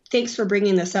 Thanks for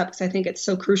bringing this up because I think it's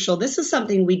so crucial. This is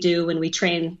something we do when we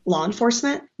train law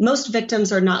enforcement. Most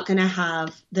victims are not going to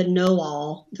have the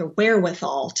know-all, the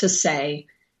wherewithal to say,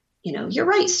 you're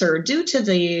right, sir. Due to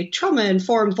the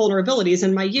trauma-informed vulnerabilities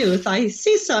in my youth, I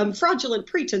see some fraudulent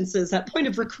pretenses at point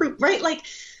of recruit, right?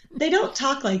 They don't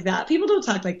talk like that. People don't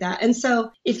talk like that. And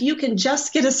so if you can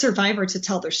just get a survivor to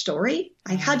tell their story,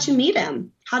 how'd you meet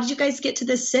him? How did you guys get to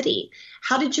this city?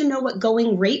 How did you know what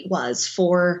going rate was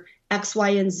for X, Y,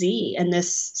 and Z in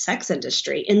this sex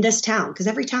industry in this town? Because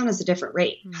every town has a different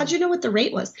rate. How'd you know what the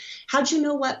rate was? How'd you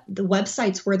know what the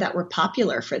websites were that were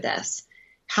popular for this?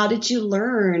 How did you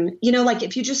learn?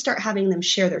 If you just start having them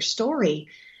share their story,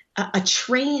 a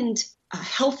trained a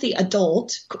healthy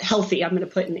adult, healthy, I'm going to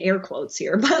put in air quotes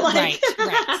here, but right.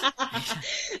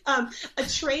 A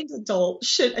trained adult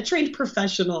a trained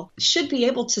professional should be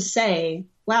able to say,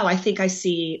 wow, I think I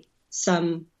see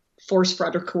some force,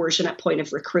 fraud, or coercion at point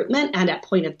of recruitment and at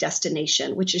point of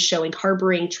destination, which is showing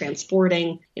harboring,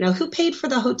 transporting, who paid for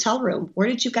the hotel room? Where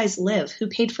did you guys live? Who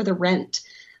paid for the rent?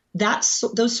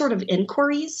 Those sort of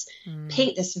inquiries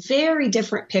paint this very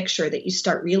different picture that you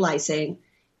start realizing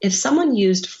if someone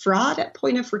used fraud at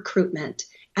point of recruitment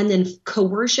and then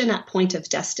coercion at point of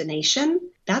destination,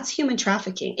 That's human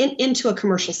trafficking into a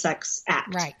commercial sex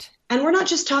act. Right. And we're not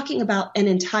just talking about an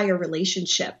entire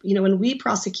relationship. When we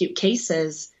prosecute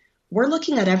cases, we're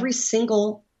looking at every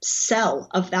single cell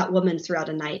of that woman throughout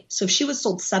a night. So if she was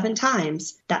sold 7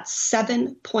 times, that's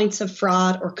 7 points of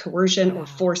fraud or coercion or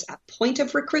force at point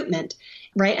of recruitment,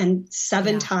 right? And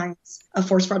 7 times of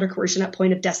force, fraud, or coercion at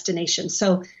point of destination.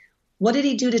 So what did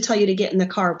he do to tell you to get in the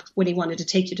car when he wanted to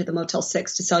take you to the Motel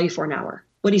 6 to sell you for an hour?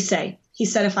 What did he say? He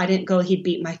said, if I didn't go, he'd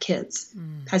beat my kids.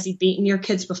 Has he beaten your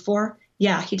kids before?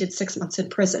 Yeah, he did 6 months in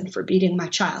prison for beating my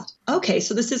child. Okay,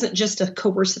 so this isn't just a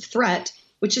coercive threat,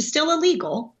 which is still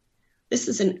illegal. This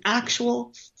is an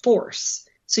actual force.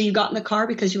 So you got in the car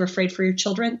because you were afraid for your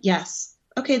children? Yes.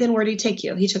 Okay, then where did he take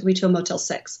you? He took me to a Motel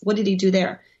 6. What did he do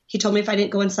there? He told me if I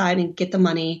didn't go inside and get the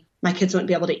money, my kids wouldn't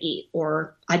be able to eat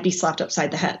or I'd be slapped upside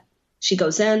the head. She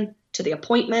goes in to the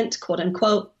appointment, quote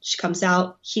unquote. She comes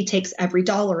out. He takes every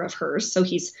dollar of hers. So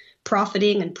he's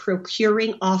profiting and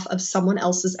procuring off of someone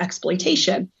else's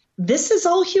exploitation. This is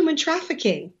all human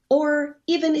trafficking. Or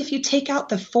even if you take out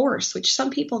the force, which some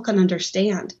people can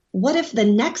understand, what if the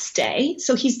next day,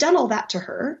 so he's done all that to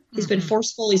her, he's been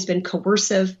forceful, he's been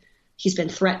coercive, he's been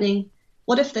threatening.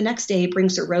 What if the next day he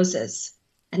brings her roses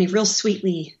and he real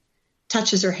sweetly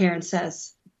touches her hair and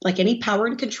says, like any power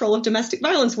and control of domestic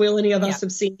violence will any of us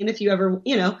have seen, and if you ever,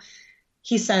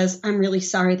 he says, I'm really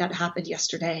sorry that happened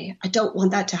yesterday. I don't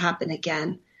want that to happen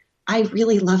again. I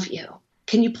really love you.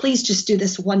 Can you please just do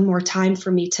this one more time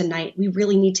for me tonight? We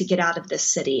really need to get out of this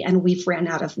city and we've ran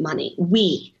out of money.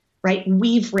 We've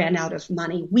ran out of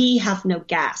money. We have no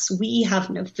gas. We have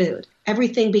no food.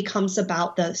 Everything becomes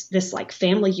about this like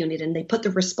family unit, and they put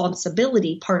the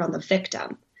responsibility part on the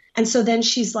victim. And so then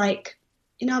she's like,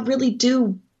 I really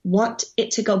do want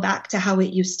it to go back to how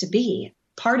it used to be.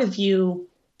 Part of you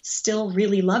still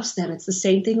really loves them. It's the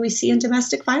same thing we see in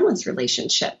domestic violence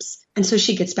relationships. And so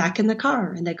she gets back in the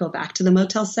car and they go back to the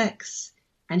Motel 6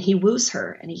 and he woos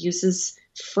her and he uses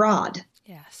fraud.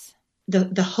 Yes.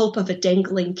 The hope of a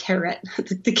dangling carrot,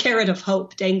 the carrot of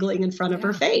hope dangling in front of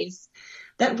her face.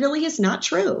 That really is not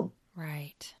true.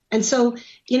 Right. And so,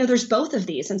 there's both of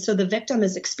these. And so the victim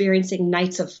is experiencing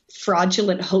nights of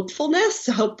fraudulent hopefulness.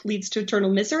 Hope leads to eternal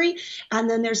misery. And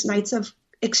then there's nights of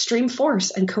extreme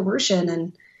force and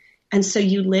coercion. And so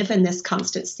you live in this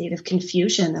constant state of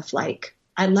confusion of like,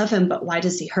 I love him, but why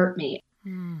does he hurt me?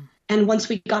 And once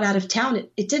we got out of town,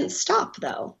 it didn't stop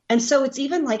though. And so it's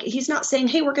even like, he's not saying,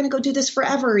 hey, we're going to go do this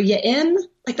forever. Are you in?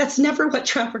 Like, that's never what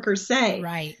traffickers say.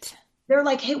 Right. They're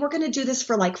like, hey, we're going to do this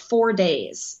for like 4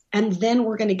 days and then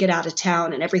we're going to get out of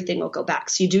town and everything will go back.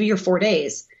 So you do your 4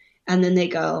 days and then they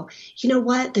go, you know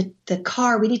what, the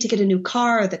car, we need to get a new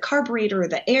car, the carburetor,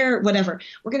 the air, whatever.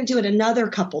 We're going to do it another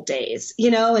couple days,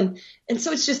 and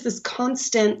so it's just this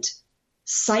constant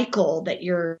cycle that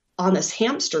you're on this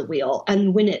hamster wheel.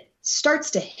 And when it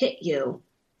starts to hit you,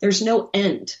 there's no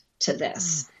end to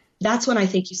this. That's when I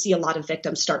think you see a lot of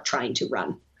victims start trying to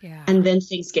run. Yeah. And then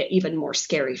things get even more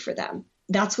scary for them.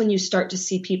 That's when you start to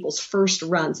see people's first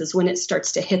runs, is when it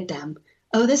starts to hit them.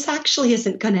 Oh, this actually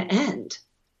isn't going to end.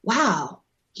 Wow,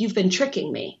 you've been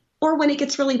tricking me. Or when it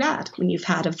gets really bad, when you've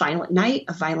had a violent night,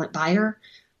 a violent buyer,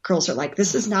 girls are like,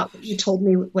 this is not what you told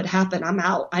me would happen. I'm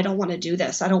out. I don't want to do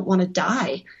this. I don't want to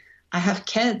die. I have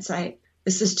kids.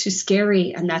 This is too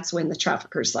scary. And that's when the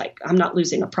trafficker's like, I'm not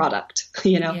losing a product.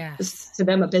 Yes. This is to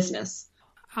them a business.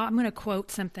 I'm going to quote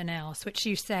something else, which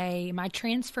you say, my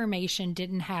transformation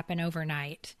didn't happen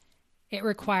overnight. It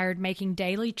required making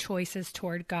daily choices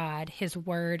toward God, His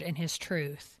Word, and His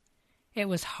truth. It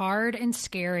was hard and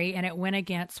scary, and it went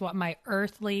against what my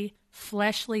earthly,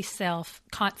 fleshly self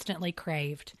constantly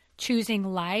craved. Choosing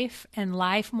life and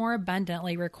life more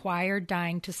abundantly required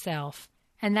dying to self,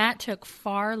 and that took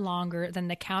far longer than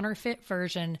the counterfeit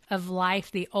version of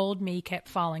life the old me kept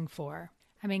falling for.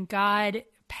 I mean, God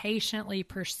patiently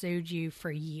pursued you for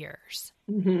years.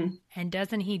 Mm-hmm. And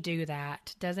doesn't He do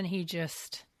that? Doesn't He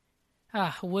just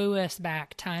woo us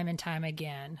back time and time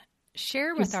again?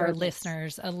 Share with our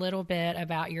listeners a little bit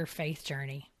about your faith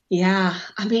journey. Yeah.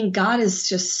 I mean, God is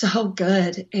just so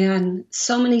good. And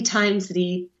so many times that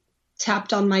He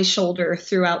tapped on my shoulder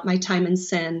throughout my time in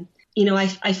sin.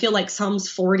 I feel like Psalms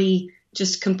 40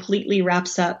 just completely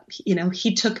wraps up.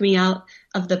 He took me out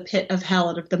of the pit of hell,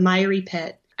 out of the miry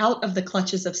pit, out of the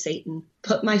clutches of Satan,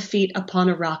 put my feet upon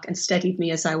a rock and steadied me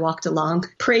as I walked along.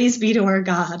 Praise be to our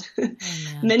God.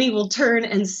 Many will turn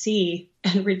and see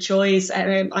and rejoice.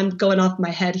 I'm going off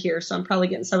my head here, so I'm probably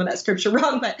getting some of that scripture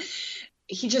wrong, but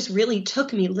He just really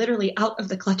took me literally out of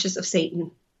the clutches of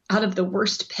Satan, out of the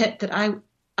worst pit that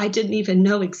I didn't even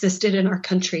know existed in our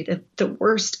country, the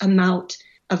worst amount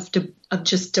of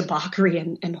just debauchery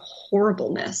and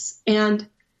horribleness, and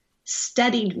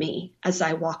steadied me as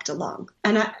I walked along.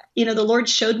 And the Lord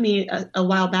showed me a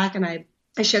while back, and I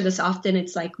share this often.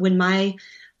 It's like when my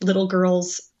little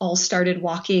girls all started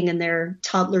walking in their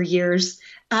toddler years,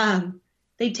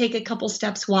 they'd take a couple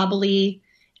steps wobbly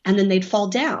and then they'd fall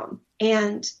down.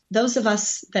 And those of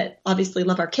us that obviously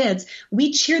love our kids,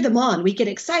 we cheer them on. We get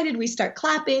excited. We start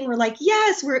clapping. We're like,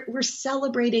 yes, we're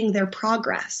celebrating their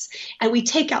progress. And we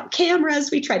take out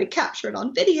cameras. We try to capture it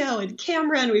on video and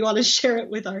camera, and we want to share it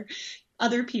with our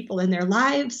other people in their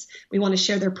lives. We want to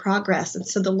share their progress. And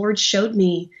so the Lord showed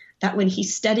me that when he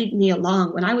steadied me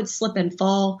along, when I would slip and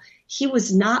fall,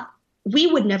 we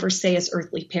would never say as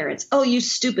earthly parents, oh, you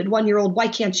stupid 1-year-old, why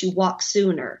can't you walk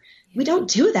sooner? We don't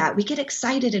do that. We get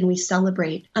excited and we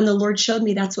celebrate. And the Lord showed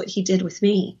me that's what he did with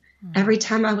me. Every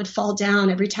time I would fall down,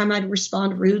 every time I'd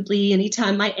respond rudely,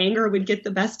 anytime my anger would get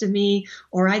the best of me,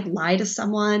 or I'd lie to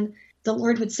someone, the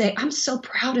Lord would say, I'm so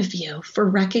proud of you for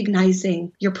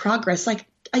recognizing your progress. Like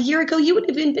a year ago, you would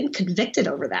have even been convicted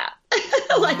over that.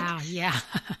 Wow, yeah.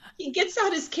 He gets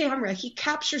out his camera, he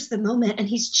captures the moment, and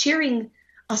he's cheering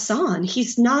us on.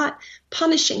 He's not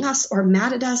punishing us or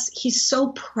mad at us. He's so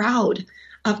proud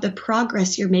of the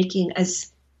progress you're making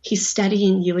as he's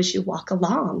steadying you as you walk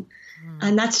along.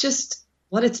 And that's just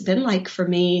what it's been like for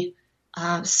me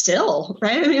still,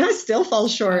 right? I mean, I still fall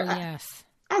short. Oh, yes.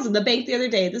 I was in the bank the other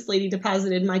day. This lady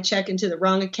deposited my check into the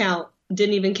wrong account,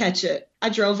 didn't even catch it. I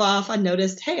drove off. I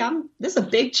noticed, hey, this is a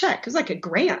big check. It was like a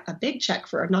grant, a big check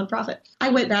for a nonprofit. I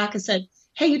went back and said,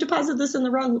 hey, you deposited this in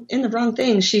the wrong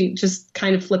thing. She just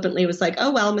kind of flippantly was like,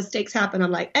 oh, well, mistakes happen.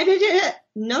 I'm like,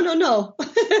 no.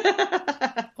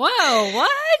 Whoa,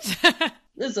 what?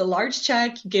 This is a large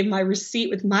check. You gave my receipt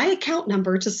with my account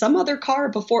number to some other car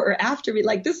before or after me.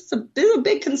 Like, this is a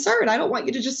big concern. I don't want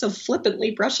you to just so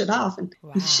flippantly brush it off. And,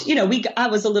 wow. I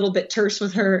was a little bit terse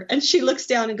with her. And she looks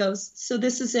down and goes, so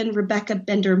this is in Rebecca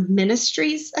Bender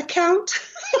Ministries account?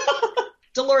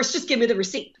 Dolores, just give me the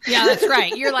receipt. Yeah, that's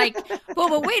right. You're like, well,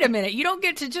 but wait a minute. You don't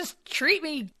get to just treat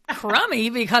me crummy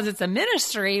because it's a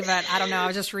ministry. But I don't know. I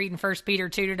was just reading 1 Peter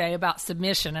 2 today about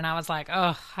submission. And I was like,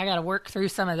 oh, I got to work through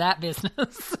some of that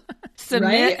business.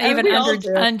 Submit right? even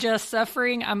under unjust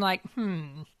suffering. I'm like,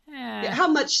 Yeah, how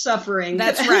much suffering?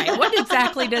 That's right. What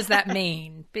exactly does that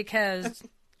mean? Because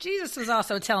Jesus was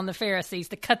also telling the Pharisees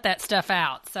to cut that stuff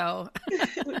out. So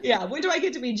yeah, when do I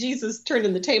get to be Jesus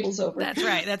turning the tables over? That's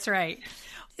right. That's right.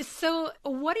 So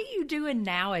what are you doing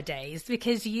nowadays?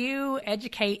 Because you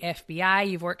educate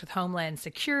FBI, you've worked with Homeland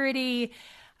Security,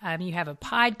 you have a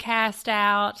podcast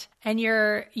out, and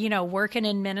you're, working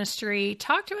in ministry.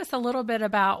 Talk to us a little bit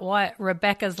about what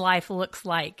Rebecca's life looks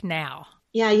like now.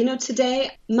 Yeah,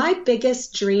 today, my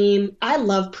biggest dream, I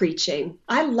love preaching.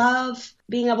 I love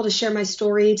being able to share my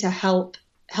story to help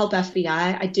FBI.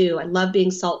 I do. I love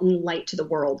being salt and light to the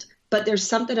world. But there's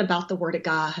something about the Word of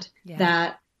God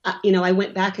that, I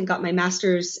went back and got my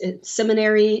master's in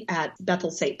seminary at Bethel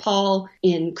St. Paul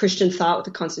in Christian thought with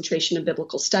a concentration in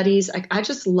biblical studies. I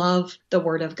just love the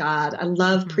Word of God. I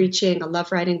love preaching. I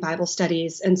love writing Bible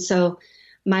studies. And so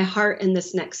my heart in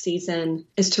this next season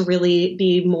is to really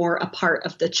be more a part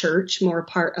of the church, more a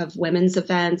part of women's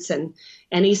events, and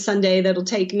any Sunday that'll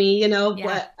take me,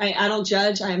 but I don't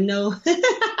judge. I am no.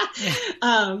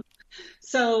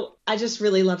 So I just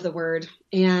really love the Word,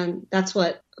 and that's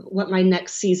what my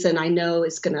next season I know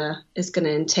is gonna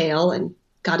entail, and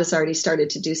God has already started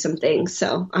to do some things,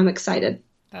 so I'm excited.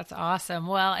 That's awesome.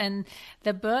 Well, and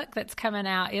the book that's coming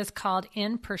out is called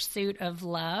In Pursuit of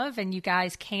Love, and you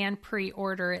guys can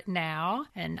pre-order it now.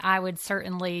 And I would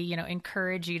certainly,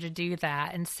 encourage you to do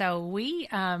that. And so we,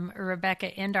 Rebecca,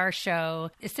 end our show.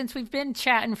 Since we've been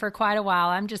chatting for quite a while,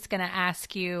 I'm just going to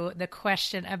ask you the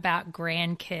question about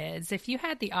grandkids. If you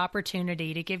had the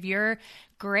opportunity to give your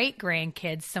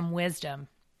great-grandkids some wisdom,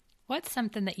 what's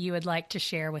something that you would like to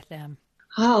share with them?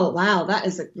 Oh, wow. That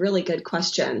is a really good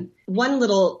question. One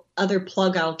little other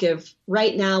plug I'll give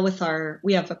right now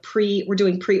we're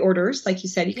doing pre-orders. Like you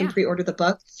said, you can pre-order the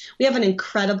book. We have an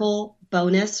incredible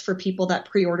bonus for people that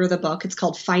pre-order the book. It's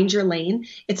called Find Your Lane.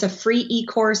 It's a free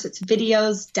e-course. It's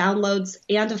videos, downloads,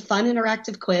 and a fun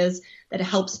interactive quiz that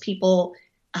helps people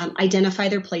identify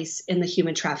their place in the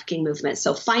human trafficking movement.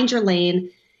 So Find Your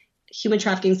Lane. Human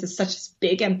trafficking is such a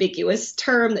big, ambiguous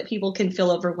term that people can feel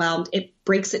overwhelmed. It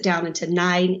breaks it down into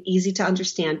 9 easy to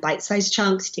understand bite-sized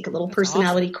chunks. You take a little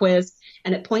personality quiz,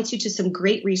 and it points you to some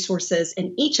great resources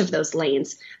in each of those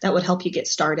lanes that would help you get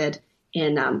started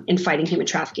in fighting human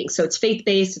trafficking. So it's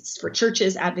faith-based. It's for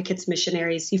churches, advocates,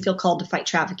 missionaries. You feel called to fight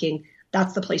trafficking.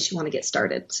 That's the place you want to get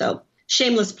started. So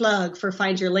shameless plug for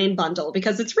Find Your Lane bundle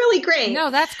because it's really great.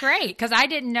 No, that's great because I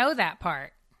didn't know that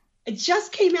part. It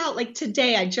just came out like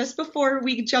today. Just before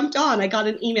we jumped on, I got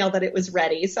an email that it was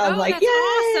ready. So I'm like, that's yay!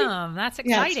 awesome. That's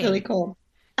exciting. Yeah, it's really cool.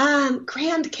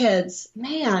 Grandkids,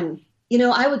 man.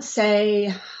 I would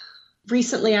say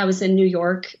recently I was in New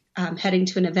York heading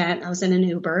to an event. I was in an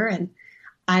Uber and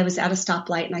I was at a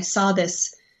stoplight and I saw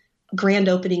this grand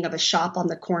opening of a shop on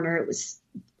the corner. It was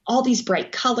all these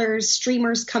bright colors,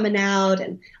 streamers coming out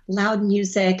and loud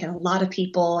music and a lot of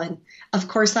people. And of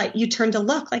course, you turned to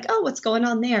look like, oh, what's going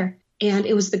on there? And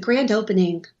it was the grand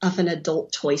opening of an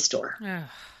adult toy store. Ugh.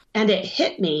 And it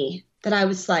hit me that I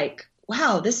was like,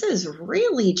 wow, this is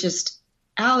really just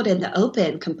out in the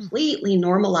open, completely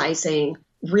normalizing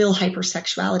real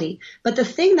hypersexuality. But the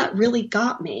thing that really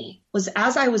got me was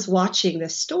as I was watching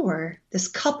this store, this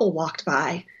couple walked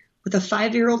by with a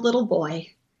 5-year-old little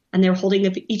boy, and they were holding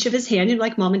each of his hand,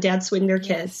 like mom and dad swing their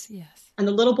kids. Yes. And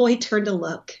the little boy turned to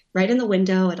look right in the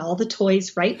window at all the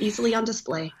toys right easily on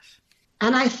display.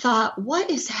 And I thought,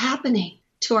 what is happening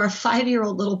to our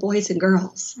 5-year-old little boys and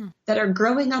girls that are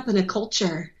growing up in a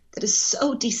culture that is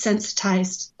so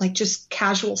desensitized, like just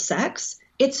casual sex?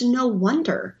 It's no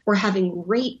wonder we're having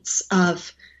rates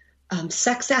of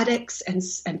sex addicts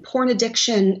and porn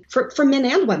addiction for men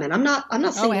and women. I'm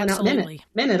not singling out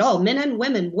men at all. Men and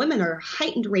women. Women are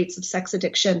heightened rates of sex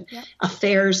addiction,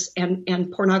 affairs,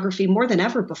 and pornography more than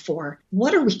ever before.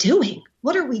 What are we doing?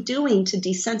 What are we doing to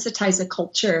desensitize a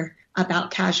culture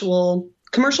about casual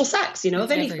commercial sex,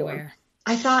 of any form?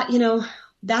 I thought,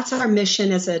 that's our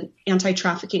mission as an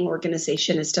anti-trafficking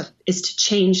organization is to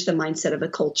change the mindset of a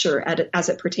culture as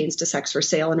it pertains to sex for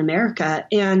sale in America.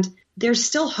 And there's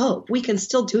still hope. We can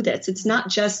still do this. It's not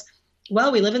just,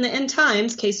 well, we live in the end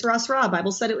times. Que sera, sera.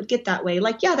 Bible said it would get that way.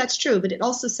 Like, yeah, that's true. But it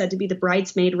also said to be the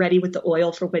bridesmaid ready with the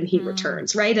oil for when he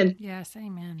returns, right? And yes,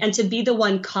 amen. And to be the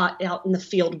one caught out in the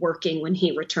field working when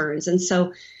he returns. And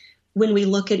so when we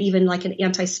look at even like an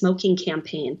anti-smoking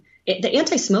campaign, the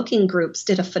anti-smoking groups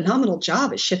did a phenomenal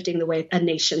job at shifting the way a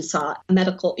nation saw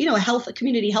a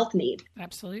community health need.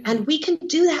 Absolutely. And we can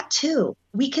do that too.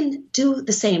 We can do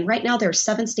the same. Right now, there are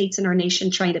 7 states in our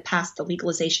nation trying to pass the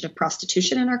legalization of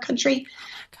prostitution in our country. Oh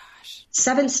my gosh.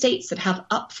 7 states that have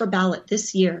up for ballot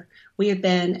this year. We have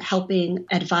been helping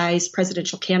advise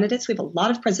presidential candidates. We have a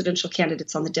lot of presidential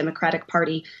candidates on the Democratic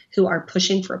Party who are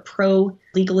pushing for a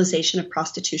pro-legalization of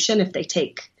prostitution if they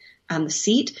take the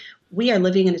seat. We are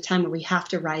living in a time where we have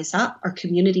to rise up. Our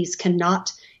communities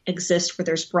cannot exist where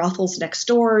there's brothels next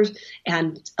door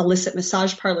and illicit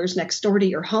massage parlors next door to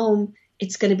your home.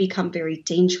 It's going to become very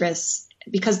dangerous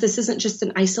because this isn't just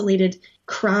an isolated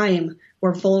crime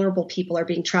where vulnerable people are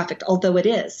being trafficked, although it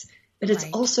is, but it's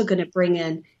also going to bring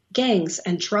in gangs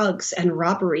and drugs and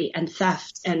robbery and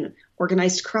theft and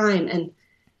organized crime. And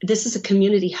this is a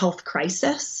community health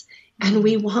crisis. And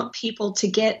we want people to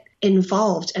get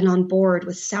involved and on board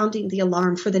with sounding the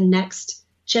alarm for the next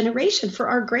generation, for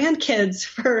our grandkids,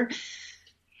 for,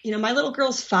 my little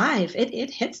girl's 5.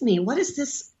 It hits me.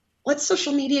 What's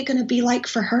social media going to be like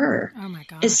for her? Oh my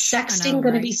gosh. Is sexting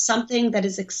going to be something that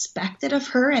is expected of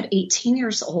her at 18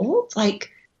 years old?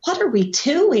 Like, what are we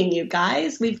doing, you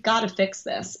guys? We've got to fix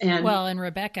this. And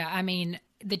Rebecca,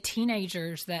 the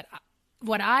teenagers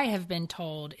what I have been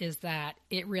told is that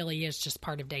it really is just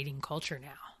part of dating culture now.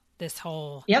 This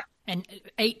whole, and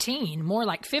 18, more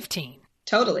like 15.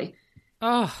 Totally.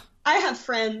 Oh, I have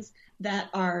friends that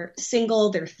are single.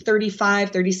 They're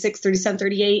 35, 36, 37,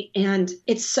 38. And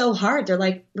it's so hard. They're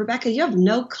like, Rebecca, you have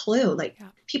no clue.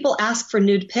 People ask for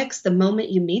nude pics the moment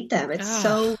you meet them. It's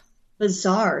so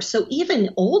bizarre. So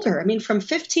even older, from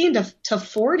 15 to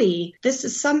 40, this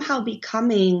is somehow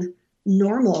becoming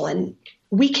normal. And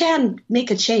we can make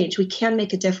a change. We can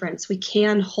make a difference. We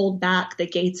can hold back the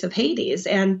gates of Hades.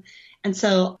 And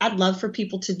so I'd love for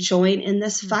people to join in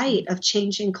this fight of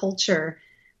changing culture,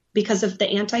 because if the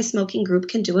anti-smoking group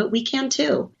can do it, we can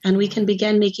too. And we can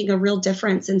begin making a real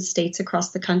difference in states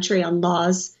across the country on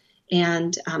laws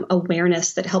and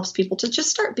awareness that helps people to just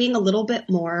start being a little bit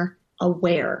more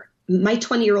aware. My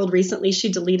 20-year-old recently,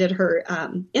 she deleted her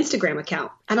Instagram account.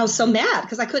 And I was so mad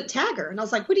because I couldn't tag her. And I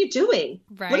was like, what are you doing?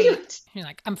 Right. What are you? You're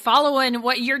like, I'm following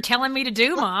what you're telling me to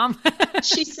do, Mom.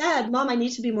 She said, Mom, I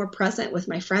need to be more present with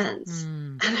my friends.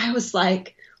 And I was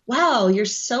like, wow, you're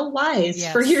so wise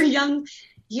for your young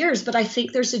years. But I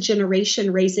think there's a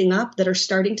generation raising up that are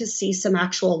starting to see some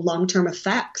actual long-term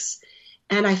effects.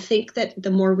 And I think that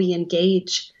the more we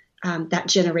engage that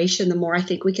generation, the more I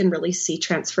think we can really see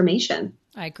transformation.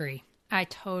 I agree. I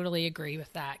totally agree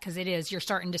with that because you're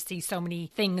starting to see so many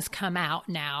things come out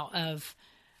now of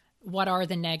what are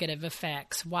the negative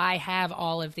effects? Why have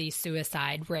all of these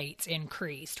suicide rates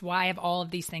increased? Why have all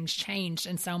of these things changed?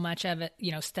 And so much of it,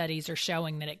 studies are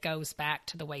showing that it goes back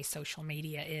to the way social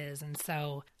media is. And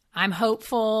so I'm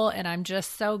hopeful and I'm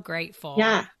just so grateful.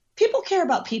 Yeah. People care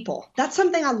about people. That's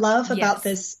something I love about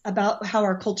this, about how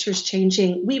our culture is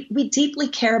changing. We deeply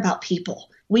care about people.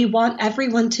 We want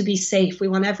everyone to be safe. We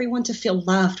want everyone to feel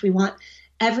loved. We want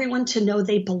everyone to know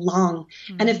they belong.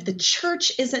 Mm-hmm. And if the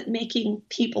church isn't making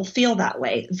people feel that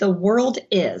way, the world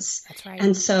is. That's right.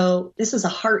 And so this is a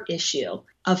heart issue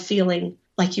of feeling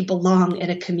like you belong in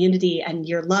a community and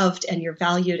you're loved and you're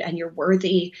valued and you're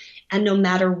worthy. And no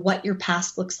matter what your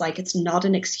past looks like, it's not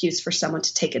an excuse for someone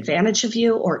to take advantage of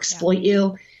you or exploit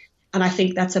you. And I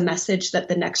think that's a message that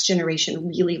the next generation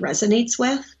really resonates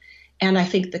with. And I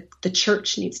think the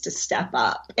church needs to step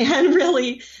up and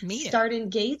really start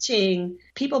engaging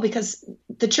people, because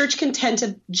the church can tend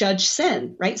to judge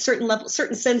sin, right? Certain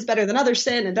sins better than other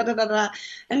sin, and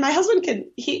And my husband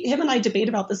him and I debate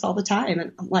about this all the time.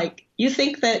 And I'm like, you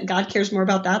think that God cares more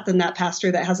about that than that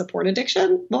pastor that has a porn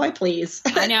addiction? Boy, please.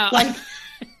 I know.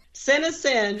 Sin is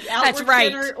sin. Outward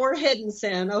sin or hidden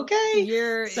sin.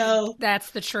 Okay. That's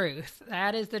the truth.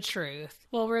 That is the truth.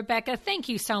 Well, Rebecca, thank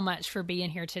you so much for being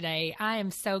here today. I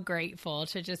am so grateful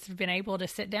to just have been able to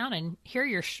sit down and hear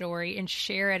your story and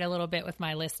share it a little bit with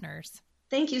my listeners.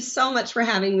 Thank you so much for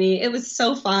having me. It was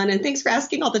so fun. And thanks for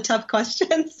asking all the tough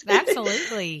questions.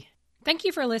 Absolutely. Thank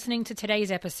you for listening to today's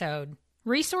episode.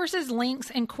 Resources,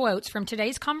 links, and quotes from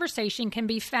today's conversation can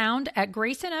be found at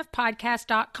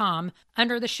graceenoughpodcast.com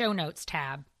under the Show Notes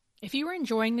tab. If you are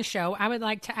enjoying the show, I would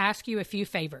like to ask you a few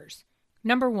favors.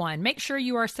 Number 1, make sure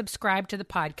you are subscribed to the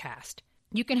podcast.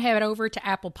 You can head over to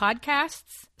Apple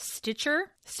Podcasts,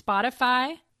 Stitcher,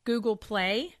 Spotify, Google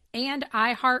Play, and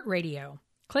iHeartRadio.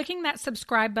 Clicking that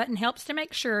subscribe button helps to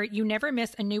make sure you never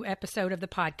miss a new episode of the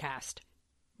podcast.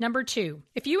 Number 2,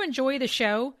 if you enjoy the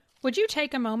show, would you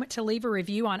take a moment to leave a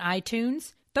review on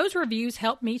iTunes? Those reviews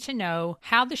help me to know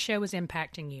how the show is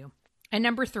impacting you. And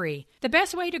number 3, the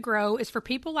best way to grow is for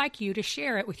people like you to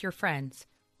share it with your friends.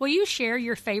 Will you share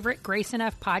your favorite Grace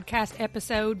Enough podcast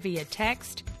episode via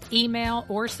text, email,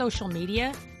 or social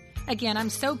media? Again,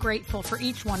 I'm so grateful for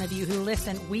each one of you who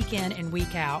listen week in and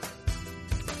week out.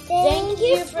 Thank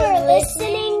you for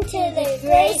listening to the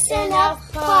Grace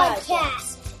Enough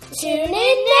podcast. Tune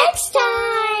in next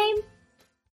time.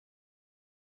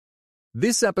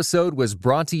 This episode was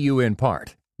brought to you in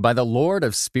part by the Lord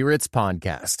of Spirits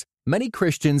podcast. Many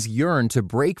Christians yearn to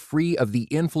break free of the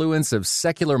influence of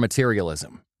secular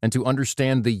materialism and to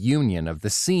understand the union of the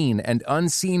seen and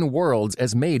unseen worlds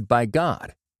as made by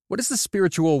God. What is the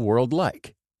spiritual world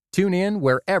like? Tune in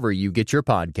wherever you get your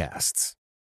podcasts.